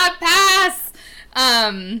shall not pass.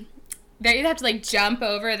 They have to like jump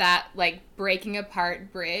over that like breaking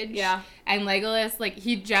apart bridge. Yeah. And Legolas, like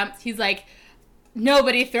he jumps. He's like,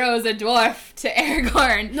 nobody throws a dwarf to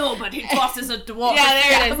Aragorn. Nobody tosses a dwarf. Yeah,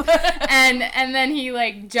 there it is. And then he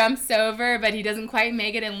like jumps over, but he doesn't quite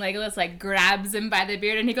make it. And Legolas like grabs him by the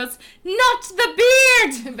beard, and he goes, "Not the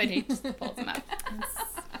beard!" But he just pulls him up.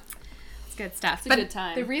 It's good stuff. It's a good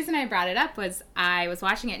time. The reason I brought it up was I was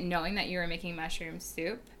watching it knowing that you were making mushroom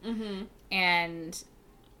soup, and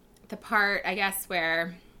the part I guess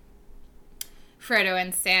where Frodo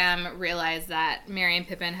and Sam realize that Merry and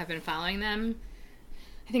Pippin have been following them.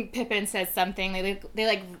 I think Pippin says something. They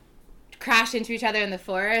like crash into each other in the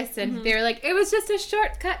forest, and they were like, "It was just a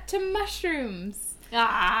shortcut to mushrooms."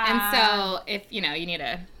 And so, if you need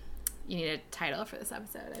a title for this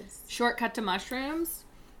episode, Shortcut to mushrooms.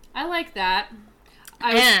 I like that.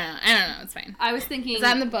 I don't know. It's fine. I was thinking. Is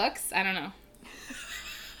that in the books? I don't know.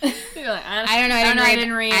 You're like, I don't know. I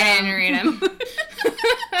didn't read them.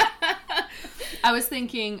 I was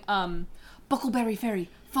thinking, Buckleberry Ferry,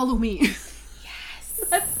 follow me. Yes.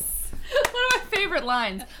 That's one of my favorite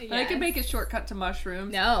lines. But I Yes. could make a shortcut to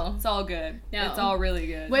mushrooms. No. It's all good. No. It's all really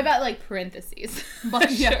good. What about like parentheses?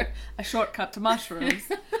 But yeah, a shortcut to mushrooms.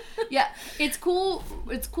 Yeah, it's cool.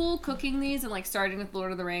 It's cool cooking these and like starting with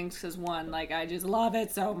Lord of the Rings because one, like I just love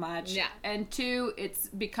it so much. Yeah. And two, it's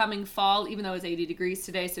becoming fall even though it's 80 degrees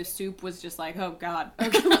today. So soup was just like, oh god.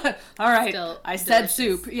 Okay. All right. Still I said delicious.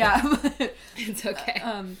 soup. Yeah. It's okay.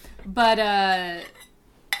 But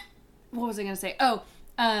what was I gonna say? Oh,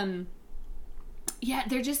 yeah,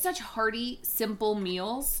 they're just such hearty, simple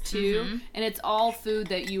meals too, and it's all food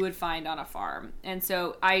that you would find on a farm. And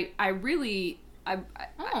so I really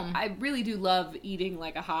do love eating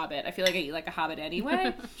like a hobbit. I feel like I eat like a hobbit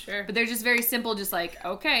anyway. Sure. But they're just very simple, just like,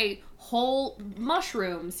 okay, whole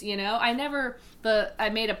mushrooms, I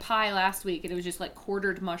made a pie last week and it was just like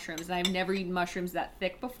quartered mushrooms, and I've never eaten mushrooms that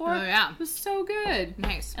thick before. Oh, yeah. It was so good.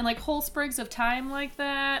 Nice. And like whole sprigs of thyme like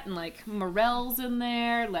that, and like morels in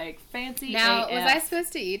there, like fancy Now, AF. was I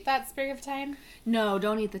supposed to eat that sprig of thyme? No,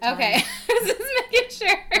 don't eat the thyme. Okay. Just making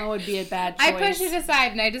sure. That would be a bad choice. I pushed it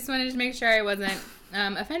aside, and I just wanted to make sure I wasn't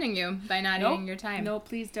offending you by not eating your thyme. No,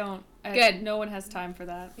 please don't. Good. No one has time for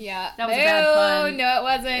that. Yeah. That was a bad pun. No, it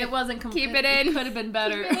wasn't. It wasn't Keep it in. It could have been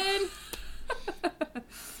better. Keep it in.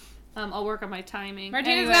 I'll work on my timing.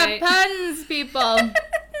 Martina's Anyway. got puns, people.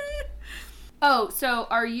 Oh, so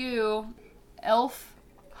are you elf,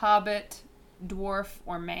 hobbit, dwarf,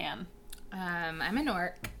 or man? I'm an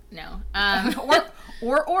orc. No.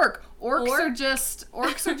 Or orc.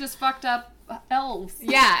 Orcs are just fucked up elves.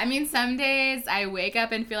 Yeah, I mean, some days I wake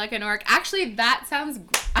up and feel like an orc. Actually, that sounds...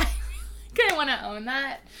 I kind of want to own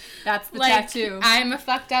that. That's the tattoo. I'm a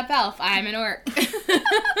fucked up elf. I'm an orc.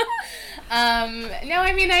 No,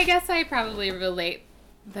 I mean, I guess I probably relate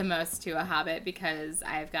the most to a hobbit because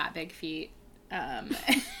I've got big feet. And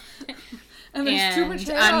there's too much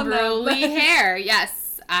hair on them. Unruly hair.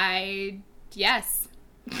 Yes. Yes.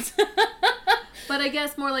 But I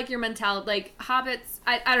guess more like your mentality, like hobbits,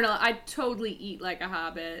 I don't know, I totally eat like a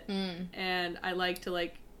hobbit, and I like to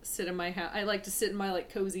like sit in my house, I like to sit in my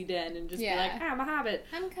like cozy den and just be like, I'm a hobbit.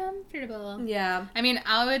 I'm comfortable. Yeah. I mean,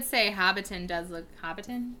 I would say Hobbiton does look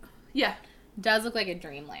like a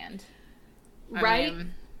dreamland. Right? I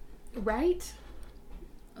mean, Right?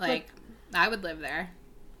 like, I would live there.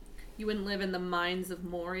 You wouldn't live in the mines of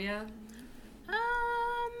Moria?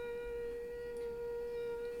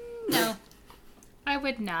 No. I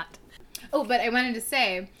would not. Oh, but I wanted to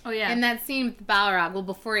say, yeah. in that scene with Balrog, well,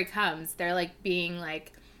 before he comes, they're, like, being,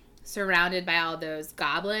 like, surrounded by all those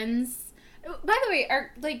goblins. By the way,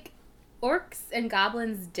 are, like, orcs and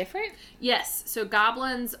goblins different? Yes. So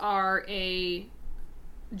goblins are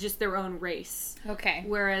just their own race. Okay.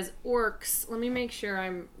 Whereas orcs, let me make sure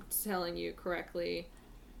I'm telling you correctly.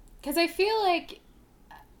 Because I feel like,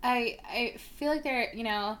 I feel like they're,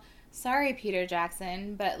 sorry, Peter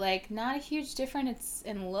Jackson, but, like, not a huge difference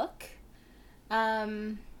in look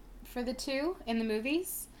for the two in the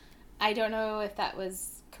movies. I don't know if that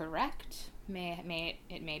was correct. It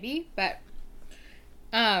may be, but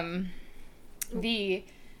the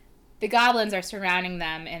goblins are surrounding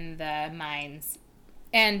them in the mines,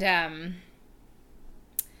 and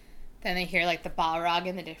then they hear, like, the Balrog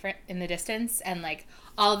in the distance, and, like,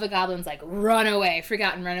 all of the goblins, like, run away, freak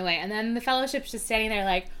out and run away. And then the Fellowship's just standing there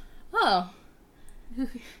like, oh.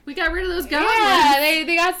 We got rid of those goblins. Yeah,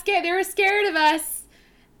 they got scared. They were scared of us.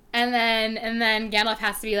 And then Gandalf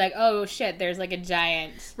has to be like, oh, shit, there's, like, a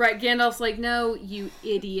giant. Right, Gandalf's like, no, you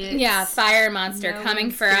idiots. Yeah, fire monster coming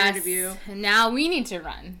for us. Of you. And now we need to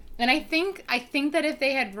run. And I think that if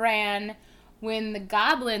they had ran when the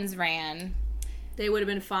goblins ran, they would have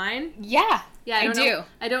been fine. Yeah, I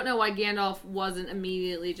don't know why Gandalf wasn't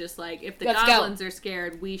immediately just like, if the goblins are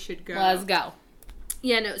scared, we should go. Let's go.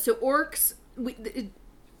 Yeah, no. So orcs,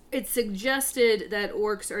 it's suggested that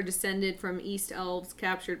orcs are descended from East Elves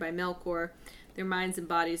captured by Melkor, their minds and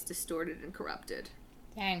bodies distorted and corrupted.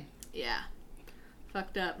 Dang. Yeah.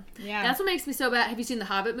 Fucked up. Yeah. That's what makes me so bad. Have you seen the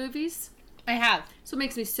Hobbit movies? I have. So what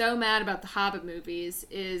makes me so mad about the Hobbit movies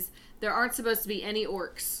is there aren't supposed to be any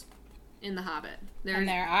orcs in the Hobbit. And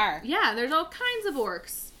there are. Yeah, there's all kinds of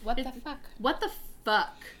orcs. What the fuck? What the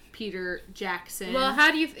fuck, Peter Jackson? Well,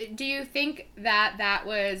 how do you think that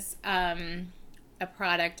was a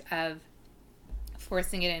product of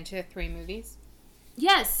forcing it into 3 movies?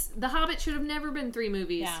 Yes, The Hobbit should have never been 3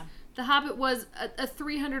 movies. Yeah. The Hobbit was a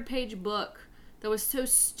 300-page book that was so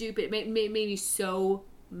stupid. It made me so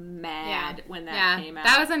mad when that came out.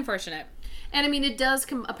 That was unfortunate. And I mean,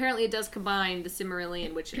 apparently it does combine the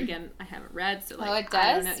Silmarillion, which again I haven't read. So like, it does?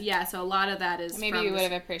 I don't know. Yeah, so a lot of that is. Maybe you would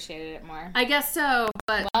have appreciated it more. I guess so,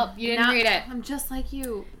 but well, you didn't read it. I'm just like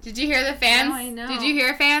you. Did you hear the fans? Now I know. Did you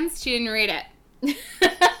hear fans? She didn't read it.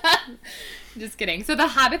 Just kidding. So The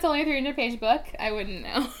Hobbit's only a 300-page book? I wouldn't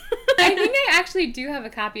know. I think I actually do have a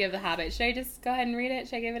copy of The Hobbit. Should I just go ahead and read it?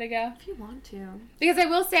 Should I give it a go? If you want to. Because I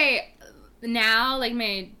will say, now, like,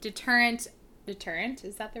 my deterrent,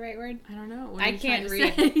 is that the right word? I don't know. I can't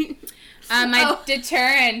read. My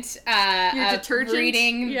deterrent of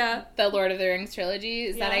reading the Lord of the Rings trilogy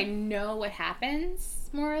is that I know what happens,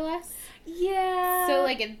 more or less. Yeah. So,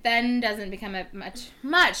 like, it then doesn't become a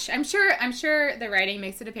much. I'm sure the writing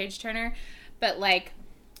makes it a page turner, but, like,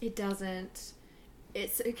 it doesn't.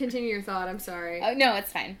 Continue your thought. I'm sorry. Oh, no,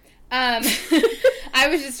 it's fine. I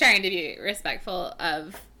was just trying to be respectful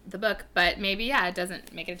of the book, but maybe, it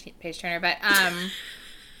doesn't make it a page turner, but,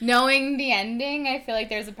 knowing the ending, I feel like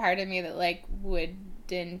there's a part of me that, like,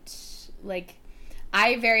 wouldn't, like,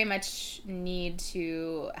 I very much need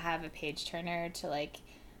to have a page turner to, like,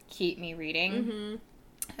 keep me reading. Mm-hmm.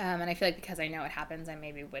 And I feel like because I know what happens, I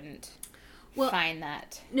maybe wouldn't find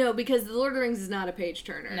that. No, because The Lord of the Rings is not a page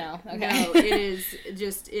turner. No, okay. No, it is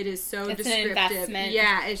so it's descriptive. An investment.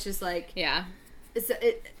 Yeah, it's just like... Yeah.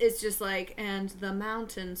 It's just like, and the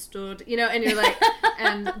mountain stood, and you're like,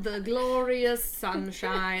 and the glorious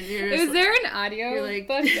sunshine. Is there an audio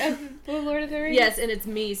book of The Lord of the Rings? Yes, and it's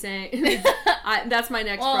me saying, that's my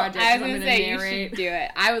next project. I was going to say, narrate. you should do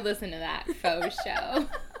it. I would listen to that faux show.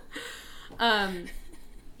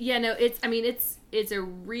 Yeah, no, it's a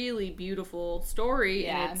really beautiful story,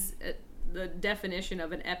 and it's the definition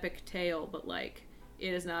of an epic tale, but, like,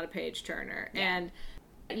 it is not a page turner. Yeah. And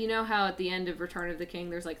you know how at the end of Return of the King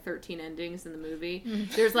there's like 13 endings in the movie?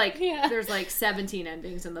 There's like there's like 17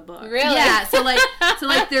 endings in the book. Really? Yeah, so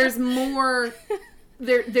there's more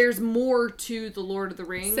there's more to The Lord of the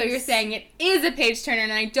Rings. So you're saying it is a page turner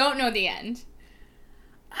and I don't know the end.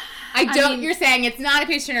 You're saying it's not a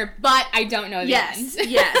page turner, but I don't know the end.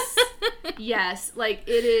 Yes. Like,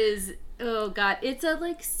 it is. Oh God, it's a,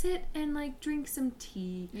 like, sit and, like, drink some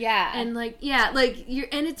tea. Yeah. And, like,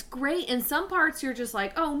 and it's great. In some parts you're just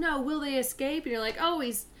like, oh no, will they escape? And you're like, oh,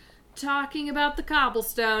 he's talking about the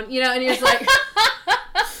cobblestone, and you're just like.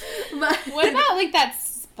 What about, like, that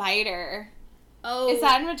spider? Oh. Is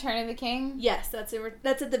that in Return of the King? Yes, that's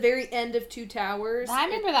at the very end of Two Towers. I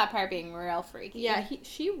remember that part being real freaky. Yeah,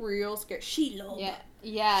 she real scared. Shelob. Yeah.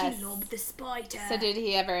 Yes. Shelob the spider. So did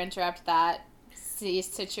he ever interrupt that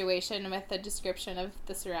situation with the description of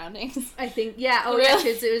the surroundings? I think, yeah. Oh, really? Yeah,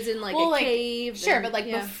 because it was in, like, a cave. Sure, but, like,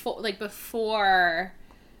 before,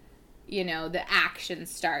 the action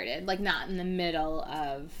started. Like, not in the middle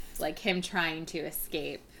of, like, him trying to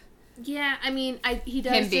escape. Yeah, I mean, he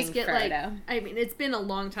does him just being get, Frodo. like... I mean, it's been a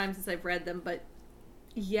long time since I've read them, but...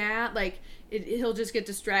 Yeah, like, he'll just get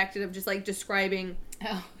distracted of just, like, describing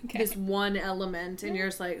this one element, and you're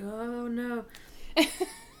just like, oh, no.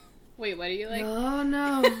 Wait, what are you like? Oh,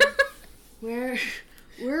 no. Where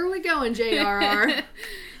are we going, J.R.R.?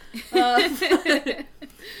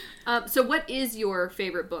 So what is your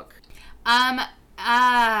favorite book? God,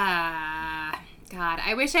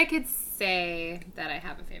 I wish I could say that I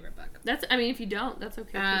have a favorite book. If you don't, that's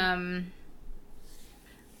okay.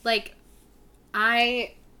 Like,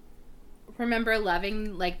 I remember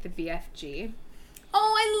loving, like, the BFG.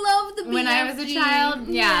 Oh, I love the BFG. When I was a child.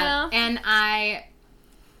 Yeah. And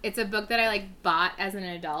it's a book that I, like, bought as an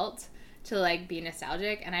adult to, like, be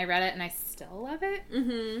nostalgic. And I read it and I still love it.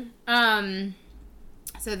 Mm-hmm.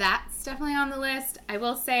 So that's definitely on the list. I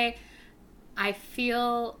will say I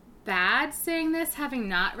feel bad saying this, having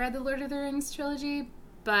not read the Lord of the Rings trilogy,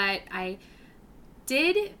 but I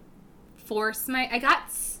did force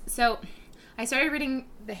so I started reading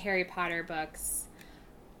the Harry Potter books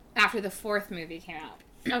after the 4th movie came out.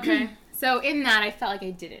 Okay. So in that, I felt like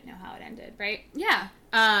I didn't know how it ended, right? Yeah.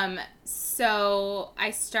 So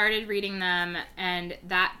I started reading them, and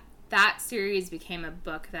that series became a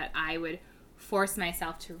book that I would force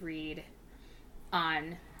myself to read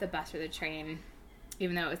on the bus or the train,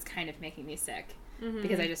 even though it was kind of making me sick,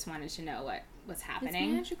 because I just wanted to know what was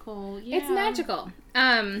happening. It's magical. Yeah. It's magical.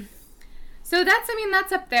 So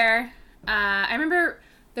that's up there. I remember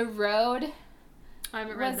The Road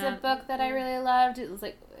was a book that I really loved. It was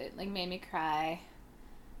it made me cry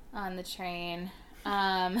on the train.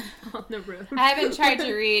 On the road. I haven't tried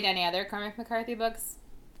to read any other Cormac McCarthy books,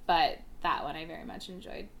 but that one I very much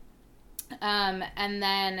enjoyed. And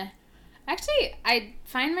then, actually, I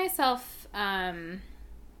find myself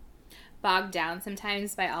bogged down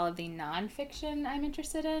sometimes by all of the nonfiction I'm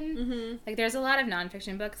interested in. Mm-hmm. Like, there's a lot of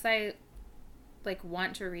nonfiction books I, like,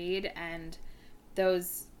 want to read, and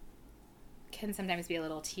those can sometimes be a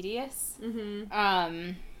little tedious.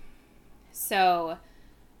 Mm-hmm. So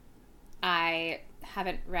I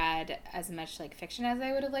haven't read as much, like, fiction as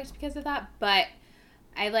I would have liked because of that, but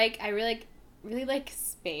I really like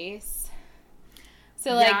space.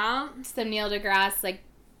 So, like, some Neil deGrasse, like,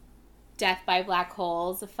 Death by Black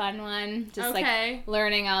Holes, a fun one. Just, like,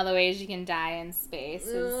 learning all the ways you can die in space.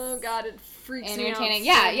 Oh, God, it freaks me out entertaining.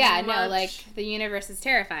 so No, much. like, the universe is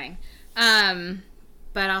terrifying.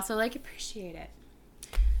 But also, like, appreciate it.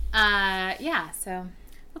 So.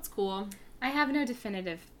 That's cool. I have no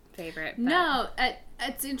definitive favorite. But... No,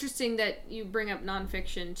 it's interesting that you bring up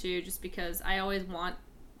nonfiction, too, just because I always want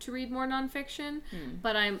to read more nonfiction,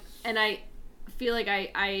 but I feel like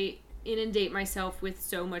I inundate myself with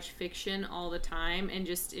so much fiction all the time and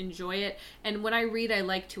just enjoy it. And when I read, I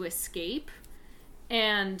like to escape.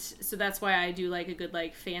 And so that's why I do like a good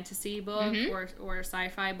like fantasy book or a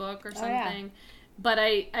sci-fi book or something. Oh, yeah. But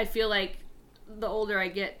I feel like the older I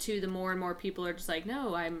get too, the more and more people are just like,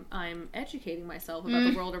 no, I'm educating myself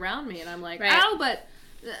about the world around me. And I'm like, oh, but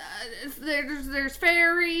there's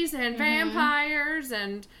fairies and vampires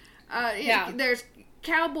and there's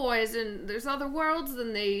cowboys and there's other worlds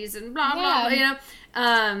than these and blah blah, you know.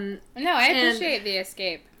 No, I appreciate the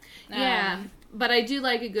escape. But I do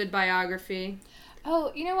like a good biography.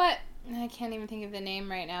 Oh, you know what? I can't even think of the name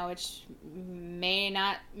right now, which may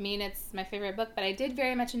not mean it's my favorite book, but I did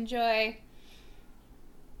very much enjoy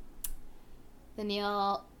the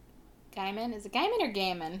Neil Gaiman. Is it Gaiman or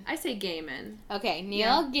Gaiman? I say Gaiman. Okay,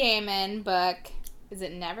 Neil Gaiman book. Is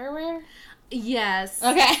it Neverwhere? Yes.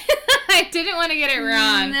 Okay. I didn't want to get it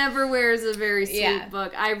wrong. Neverwhere is a very sweet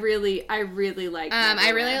book. I really liked it. I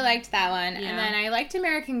really liked that one. Yeah. And then I liked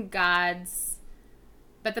American Gods.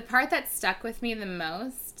 But the part that stuck with me the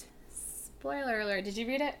most, spoiler alert, did you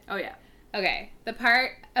read it? Oh, yeah. Okay. The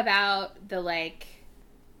part about the, like,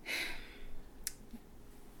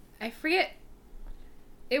 I forget.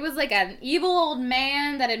 It was like an evil old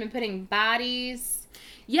man that had been putting bodies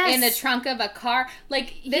in the trunk of a car.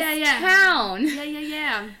 Like, this town.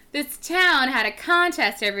 Yeah. This town had a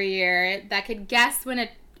contest every year that could guess when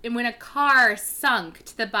a car sunk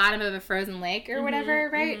to the bottom of a frozen lake or whatever,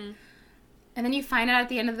 right? Mm-hmm. And then you find out at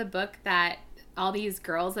the end of the book that all these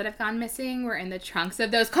girls that have gone missing were in the trunks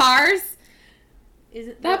of those cars.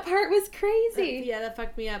 That part was crazy. That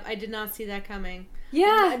fucked me up. I did not see that coming.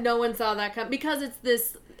 Yeah. No one saw that coming because it's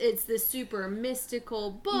this super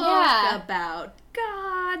mystical book about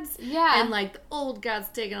gods. Yeah. And like the old gods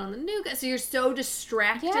taking on the new gods. So you're so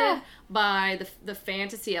distracted by the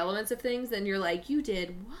fantasy elements of things, and you're like, you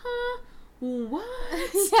did what?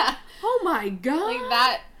 Yeah. Oh my God. Like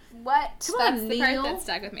that. What? That's the part that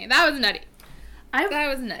stuck with me. That was nutty.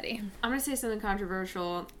 That was nutty. I'm going to say something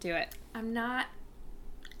controversial. Do it. I'm not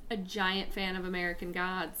a giant fan of American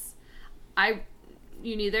Gods.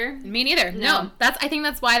 You neither? Me neither. No. I think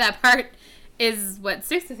that's why that part is what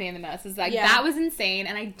sticks with me the most. Is like, that was insane,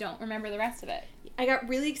 and I don't remember the rest of it. I got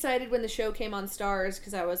really excited when the show came on Starz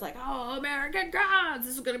because I was like, oh, American Gods,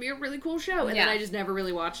 this is going to be a really cool show. And then I just never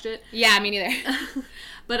really watched it. Yeah, me neither.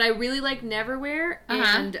 But I really like Neverwhere,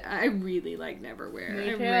 and I really like Neverwhere.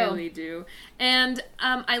 Me too. I really do. And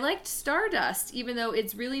I liked Stardust, even though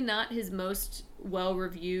it's really not his most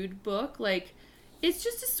well-reviewed book. Like, it's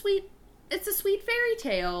just a sweet it's a sweet fairy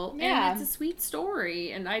tale. Yeah. And it's a sweet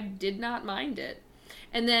story, and I did not mind it.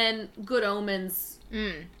 And then Good Omens.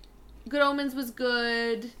 Good Omens was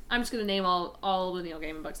good. I'm just going to name all the Neil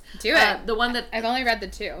Gaiman books. Do it. The one that... I've only read the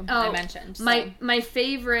 2 I mentioned. So. My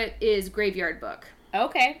favorite is Graveyard Book.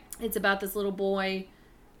 Okay. It's about this little boy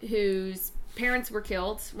whose parents were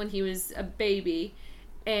killed when he was a baby,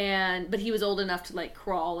 but he was old enough to like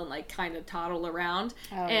crawl and like kind of toddle around.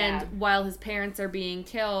 While his parents are being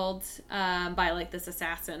killed by like this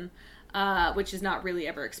assassin, which is not really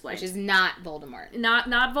ever explained. Which is not Voldemort.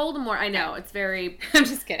 Not Voldemort. I know, it's very... I'm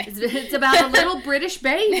just kidding. It's about a little British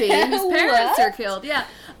baby whose parents are killed. Yeah.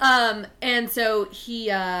 And so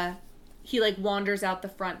he like wanders out the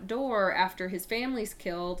front door after his family's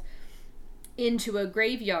killed into a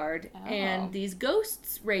graveyard, and these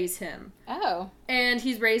ghosts raise him. And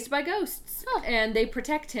he's raised by ghosts. And they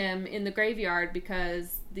protect him in the graveyard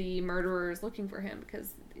because the murderer is looking for him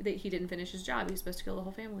because he didn't finish his job. He was supposed to kill the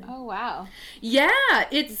whole family. Oh, wow. Yeah,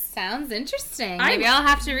 it sounds interesting. Maybe I'll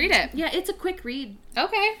have to read it. Yeah, it's a quick read.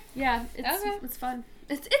 Okay. Yeah, it's fun.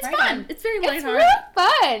 It's right fun. on. It's very lighthearted. It's really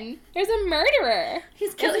fun. There's a murderer. He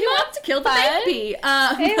wants to kill the baby.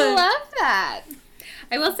 I love that.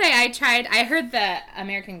 I will say I heard the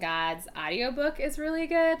American Gods audiobook is really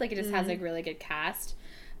good. Like, it just has, like, really good cast.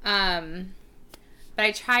 But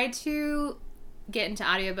I tried to get into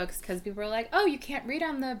audiobooks because people were like, oh, you can't read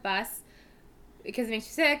on the bus because it makes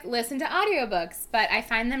you sick. Listen to audiobooks. But I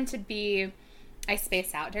find them to be... I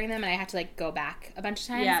space out during them, and I have to, like, go back a bunch of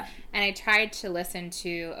times. Yeah. And I tried to listen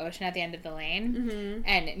to Ocean at the End of the Lane,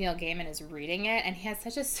 and Neil Gaiman is reading it, and he has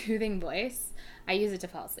such a soothing voice. I use it to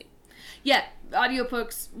fall asleep. Yeah,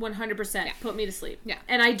 audiobooks 100% put me to sleep. Yeah.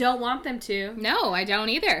 And I don't want them to. No, I don't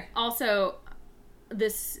either. Also,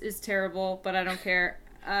 this is terrible, but I don't care.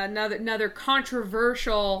 Another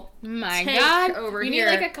controversial take over here. You need,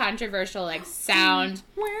 like, a controversial, like, sound.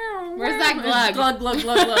 Where's that Glug, glug? glug,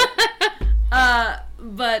 glug, glug.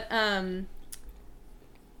 But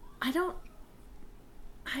I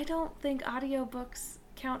don't think audiobooks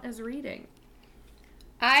count as reading.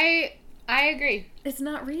 I agree. It's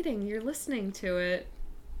not reading. You're listening to it.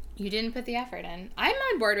 You didn't put the effort in. I'm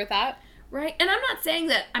on board with that. Right? And I'm not saying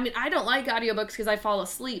that... I mean, I don't like audiobooks because I fall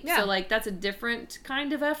asleep. Yeah. So, like, that's a different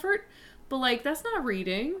kind of effort. But, like, that's not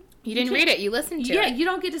reading. You didn't read it. You listened to it. Yeah, you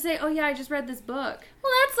don't get to say, oh, yeah, I just read this book.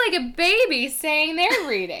 Well, that's like a baby saying they're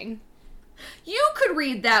reading. You could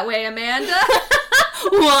read that way, Amanda.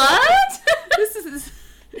 What? This is...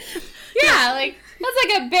 Yeah, like, that's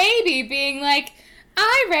like a baby being like...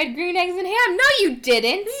 I read Green Eggs and Ham. No, you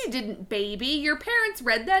didn't. No, you didn't, baby. Your parents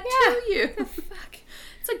read that to you. Fuck.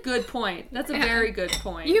 It's a good point. That's a very good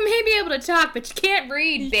point. You may be able to talk, but you can't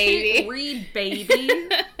read, baby. You can't read, baby.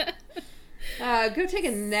 Go take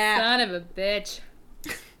a nap. Son of a bitch.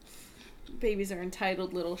 Babies are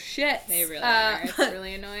entitled little shits. They really are. It's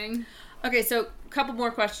really annoying. Okay, so a couple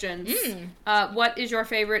more questions. What is your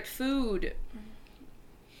favorite food?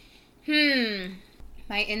 My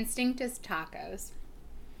instinct is tacos.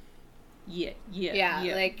 Yeah.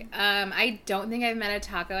 Like, I don't think I've met a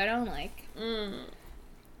taco I don't like.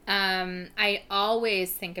 I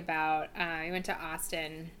always think about, I went to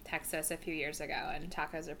Austin, Texas a few years ago, and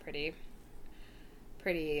tacos are pretty,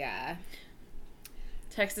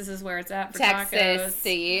 Texas is where it's at for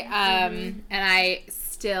Texas-y. And I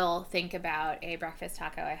still think about a breakfast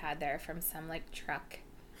taco I had there from some, like, truck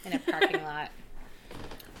in a parking lot.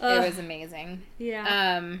 It was amazing.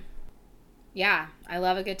 Yeah. Yeah, I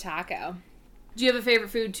love a good taco. Do you have a favorite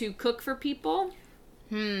food to cook for people?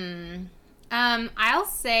 I'll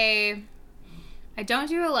say I don't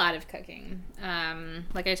do a lot of cooking.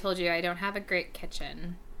 Like I told you, I don't have a great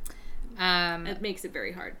kitchen. It makes it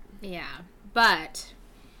very hard. Yeah. But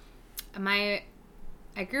I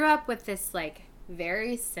grew up with this, like,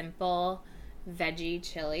 very simple veggie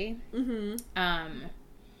chili.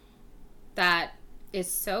 That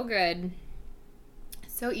is so good.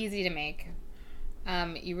 So easy to make.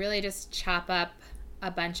 You really just chop up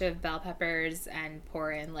a bunch of bell peppers and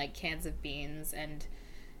pour in, like, cans of beans and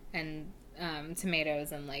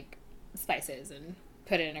tomatoes and, like, spices and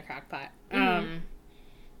put it in a crock pot.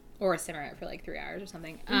 Or simmer it for, like, 3 hours or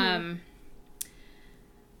something. And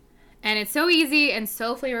it's so easy and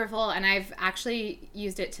so flavorful, and I've actually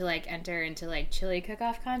used it to, like, enter into, like, chili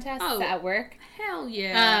cook-off contests at work. Hell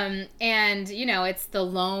yeah. And, you know, it's the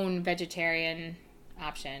lone vegetarian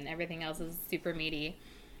option. Everything else is super meaty.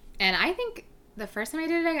 And I think the first time I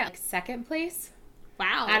did it, I got, like, second place.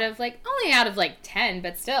 Wow. Out of 10,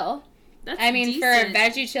 but still. That's decent. For a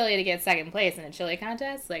veggie chili to get second place in a chili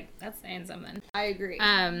contest, like, that's saying something. I agree.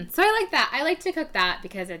 So I like that. I like to cook that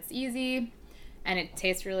because it's easy. And it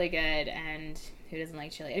tastes really good, and who doesn't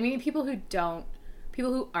like chili? I mean, people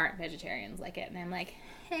who aren't vegetarians like it, and I'm like,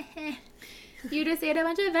 you just ate a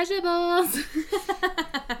bunch of vegetables.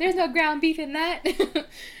 There's no ground beef in that.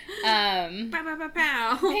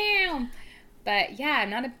 Pow. But yeah, I'm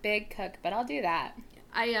not a big cook, but I'll do that.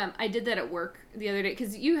 I did that at work the other day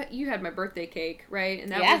because you had my birthday cake, right?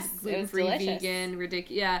 And that Yes, was gluten-free, vegan,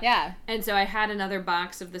 ridiculous. Yeah. And so I had another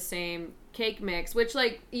box of the same cake mix, which,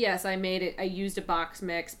 like, yes, I made it. I used a box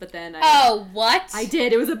mix, but then what? I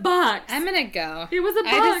did. It was a box. I'm gonna go. It was a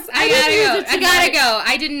box. I gotta go.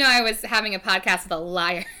 I didn't know I was having a podcast with a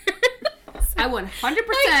liar. I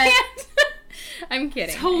 100%. I'm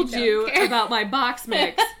kidding. Told you about my box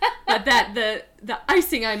mix, but that the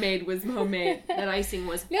icing I made was homemade. That icing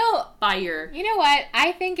was fire. You know what?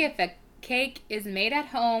 I think if a cake is made at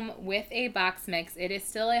home with a box mix, it is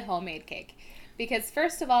still a homemade cake. Because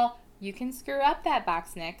first of all, you can screw up that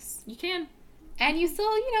box mix. You can. And you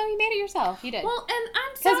still, you made it yourself. You did. Well, and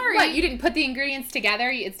I'm sorry. What, you didn't put the ingredients together?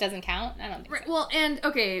 It doesn't count? I don't think so. Well, and,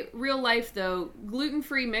 okay, real life, though,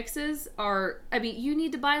 gluten-free mixes are, I mean, you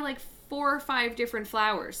need to buy, like, 4 or 5 different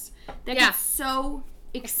flours. That gets so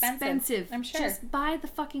expensive. I'm sure. Just buy the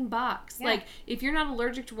fucking box. Yeah. Like, if you're not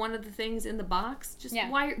allergic to one of the things in the box, just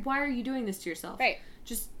why are you doing this to yourself? Right.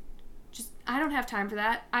 Just I don't have time for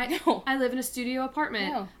that. I live in a studio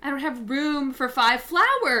apartment. No. I don't have room for 5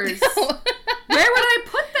 flowers. No. Where would I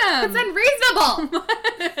put them? It's unreasonable.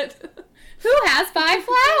 What? Who has 5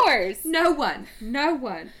 flowers? No one.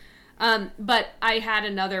 But I had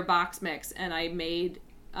another box mix, and I made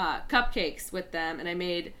cupcakes with them, and I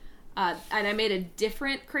made a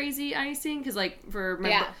different crazy icing because, like, for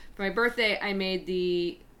my birthday, I made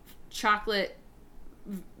the chocolate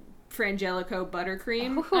Frangelico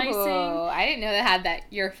buttercream icing. I didn't know that had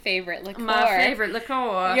your favorite liqueur. My favorite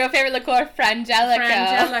liqueur. Your favorite liqueur,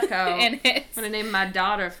 Frangelico. In it. I'm gonna name my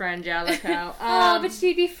daughter Frangelico. But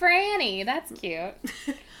she'd be Franny. That's cute.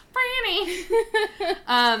 Franny.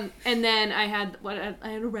 And then I had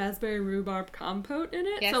a raspberry rhubarb compote in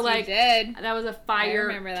it. Yes, so, like, you did. That was a fire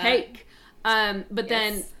cake. But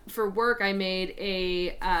then for work I made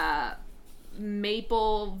a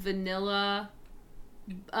maple vanilla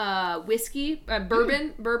whiskey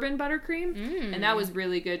bourbon buttercream, and that was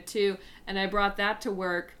really good too. And I brought that to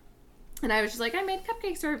work, and I was just like, I made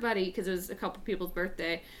cupcakes for everybody because it was a couple people's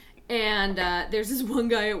birthday. And there's this one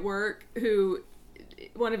guy at work who,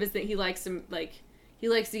 one of his things, he likes to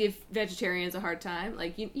give vegetarians a hard time.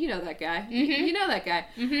 Like, you know that guy. Mm-hmm. You know that guy.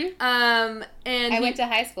 Mm-hmm. And I went to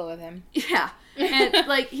high school with him. Yeah. And,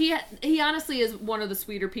 like, he honestly is one of the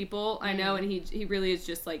sweeter people I know, and he really is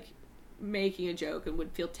just, like, making a joke and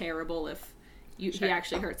would feel terrible if he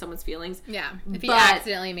actually hurt someone's feelings. Yeah. If he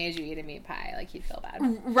accidentally made you eat a meat pie, like, he'd feel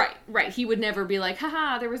bad. Right. He would never be like,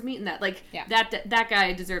 haha, there was meat in that. Like, that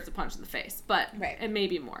guy deserves a punch in the face, but, and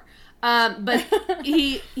maybe more. But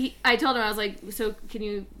I told him, I was like, so can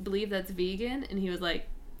you believe that's vegan? And he was like,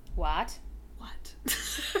 What?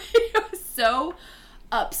 He was so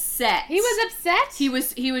upset. He was upset? He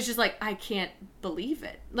was just like, I can't believe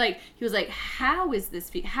it. Like, he was like, how is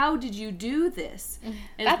this how did you do this? And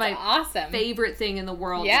that's it's my awesome. Favorite thing in the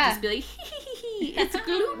world to just be like, it's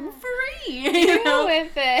gluten-free. Deal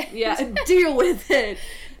with it. Yeah, deal with it.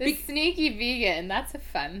 The sneaky vegan, that's a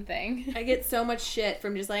fun thing. I get so much shit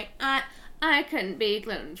from just like, I couldn't be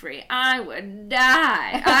gluten-free. I would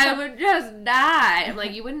die. I would just die. I'm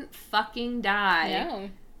like, you wouldn't fucking die. No.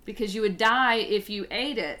 Because you would die if you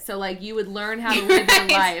ate it. So, like, you would learn how to live your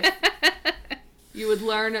life. You would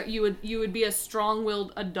learn, you would be a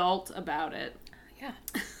strong-willed adult about it. Yeah.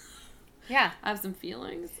 Yeah. I have some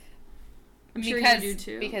feelings. I'm sure you do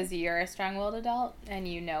too. Because you're a strong-willed adult and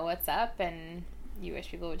you know what's up and you wish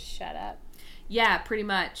people would shut up. Yeah, pretty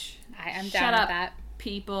much. I'm down with that.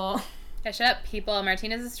 People. Yeah, shut up, people.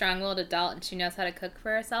 Martina's a strong-willed adult and she knows how to cook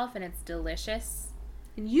for herself and it's delicious.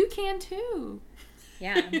 And you can too.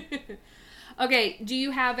 Yeah. Okay, do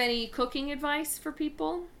you have any cooking advice for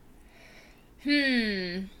people?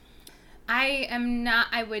 I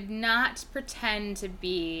would not pretend to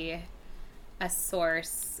be a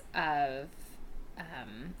source of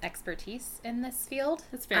expertise in this field.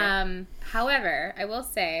 That's fair. However, I will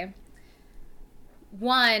say,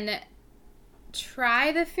 1,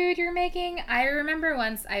 try the food you're making. I remember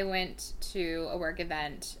once I went to a work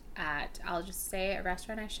event at, I'll just say, a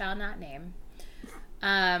restaurant I shall not name.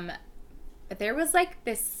 But there was, like,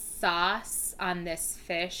 this sauce on this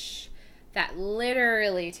fish that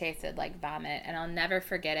literally tasted like vomit, and I'll never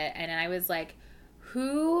forget it. And I was like,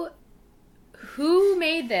 who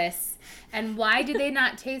made this, and why did they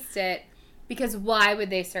not taste it? Because why would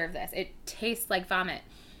they serve this? It tastes like vomit.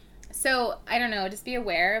 So, I don't know, just be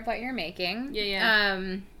aware of what you're making. Yeah.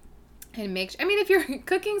 And if you're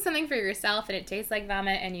cooking something for yourself and it tastes like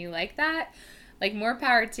vomit and you like that, like, more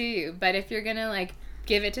power to you. But if you're gonna, like,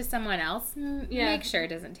 give it to someone else, make sure it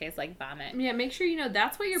doesn't taste like vomit. Yeah, make sure you know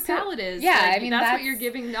that's what your palate is. Yeah, like, I mean, that's what you're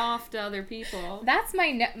giving off to other people. That's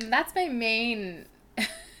my main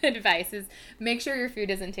advice is make sure your food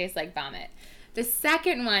doesn't taste like vomit. The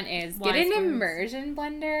second one is get an immersion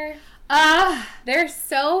blender. They're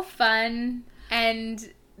so fun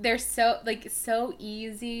and they're so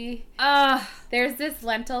easy. There's this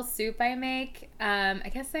lentil soup I make. I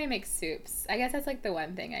guess I make soups. I guess that's like the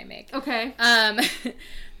one thing I make. Okay.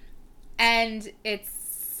 And it's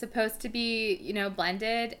supposed to be,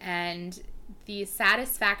 blended, and the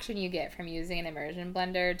satisfaction you get from using an immersion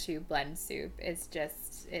blender to blend soup is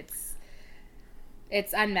just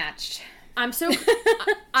it's unmatched. I'm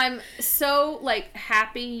so like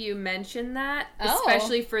happy you mentioned that,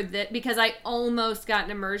 especially for this, because I almost got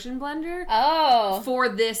an immersion blender for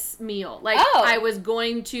this meal. Like I was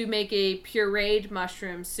going to make a pureed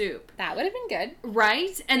mushroom soup. That would have been good,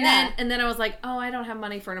 right? And then I was like, I don't have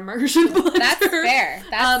money for an immersion blender. That's fair.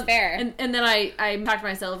 That's fair. And then I talked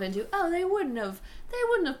myself into they wouldn't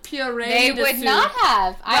have pureed. They would soup. not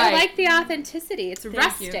have. Right. I like the authenticity. It's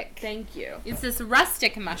rustic. Thank you. It's this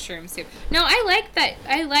rustic mushroom soup. No, I like that.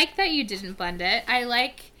 I like that you didn't blend it. I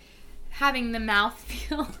like having the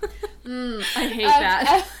mouthfeel. I hate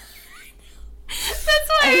that. That's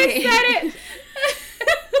why I said it.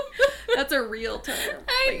 That's a real term.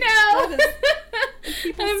 I know.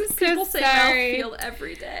 People say mouthfeel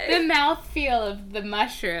every day. The mouthfeel of the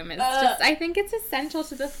mushroom is just, I think it's essential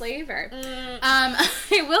to the flavor.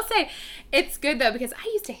 I will say, it's good though, because I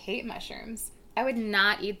used to hate mushrooms. I would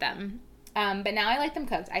not eat them. But now I like them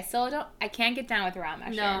cooked. I can't get down with raw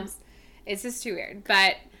mushrooms. No. It's just too weird.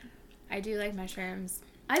 But I do like mushrooms.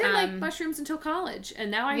 I didn't like mushrooms until college,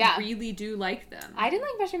 and now I really do like them. I didn't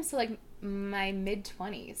like mushrooms till like my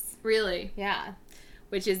mid-20s. Really? Yeah.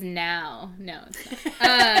 Which is now. No, it's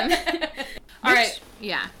not. All right.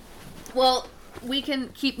 Yeah. Well, we can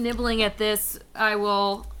keep nibbling at this. I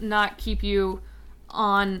will not keep you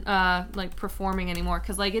on performing anymore,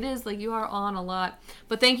 because it is you are on a lot.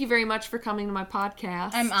 But thank you very much for coming to my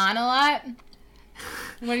podcast. I'm on a lot?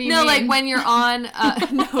 What do you mean? No, when you're on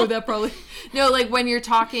when you're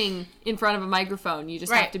talking in front of a microphone, you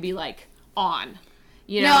just have to be on.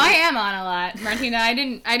 You know? No, I am on a lot, Martina. I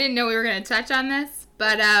didn't know we were going to touch on this,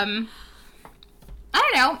 but I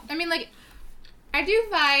don't know. I mean, I do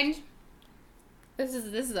find this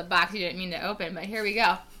is a box you didn't mean to open, but here we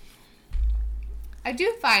go. I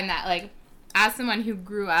do find that as someone who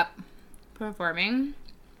grew up performing,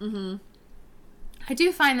 I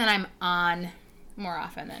do find that I'm on more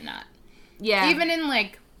often than not. Yeah. Even in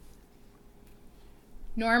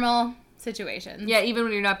normal situations. Yeah, even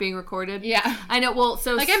when you're not being recorded. Yeah. I know. Well,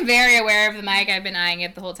 so I'm very aware of the mic. I've been eyeing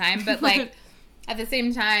it the whole time, but at the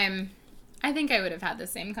same time, I think I would have had the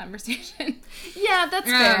same conversation. Yeah,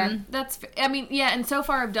 that's fair. That's I mean, yeah, and so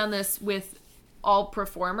far I've done this with all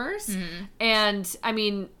performers, and I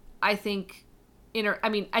mean, I think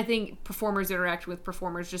performers interact with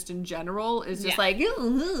performers just in general is just we do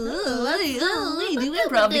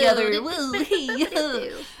improv together.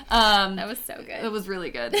 That was so good. It was really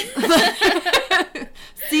good.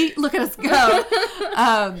 See, look at us go.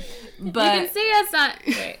 But you can see us on.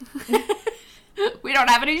 Wait. We don't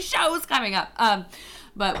have any shows coming up.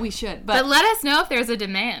 But we should. But let us know if there's a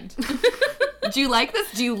demand. Do you like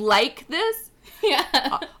this? Do you like this?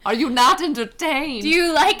 Yeah. Are you not entertained? Do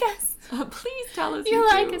you like us? Please tell us you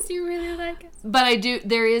like us. You really like us. But I do.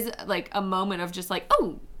 There is a moment of just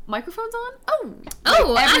microphone's on.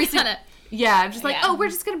 Yeah, I'm just we're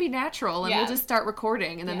just gonna be natural and we'll just start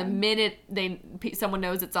recording. And then the minute someone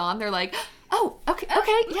knows it's on, they're like, oh, okay,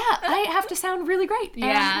 yeah, I have to sound really great.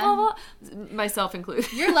 Yeah, blah, blah. Myself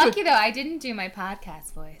included. You're lucky though. I didn't do my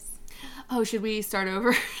podcast voice. Oh, should we start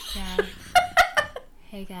over? Yeah.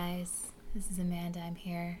 Hey guys, this is Amanda. I'm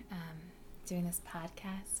here doing this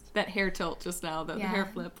podcast. That hair tilt just now, the hair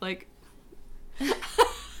flip,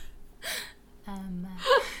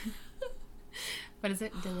 what is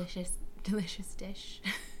it? Delicious Dish.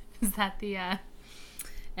 Is that the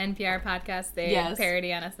NPR podcast they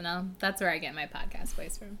parody on SNL? That's where I get my podcast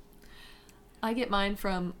voice from. I get mine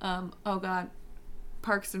from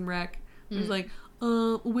Parks and Rec. It was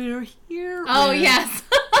we're here. Oh yes.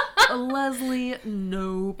 Leslie,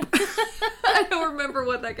 nope. I don't remember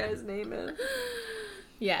what that guy's name is.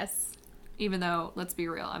 Yes. Even though, let's be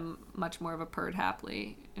real, I'm much more of a Perd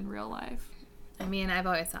Hapley in real life. I mean, I've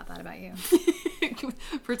always thought that about you.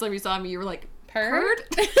 First time you saw me, you were like, Perd?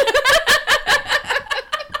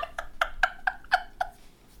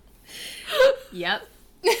 Yep.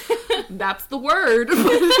 That's the word.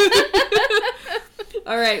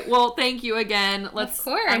 All right. Well, thank you again. Of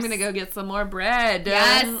course. I'm going to go get some more bread.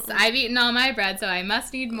 Yes. I've eaten all my bread, so I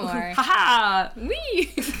must need more. Ha ha.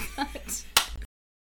 Wee.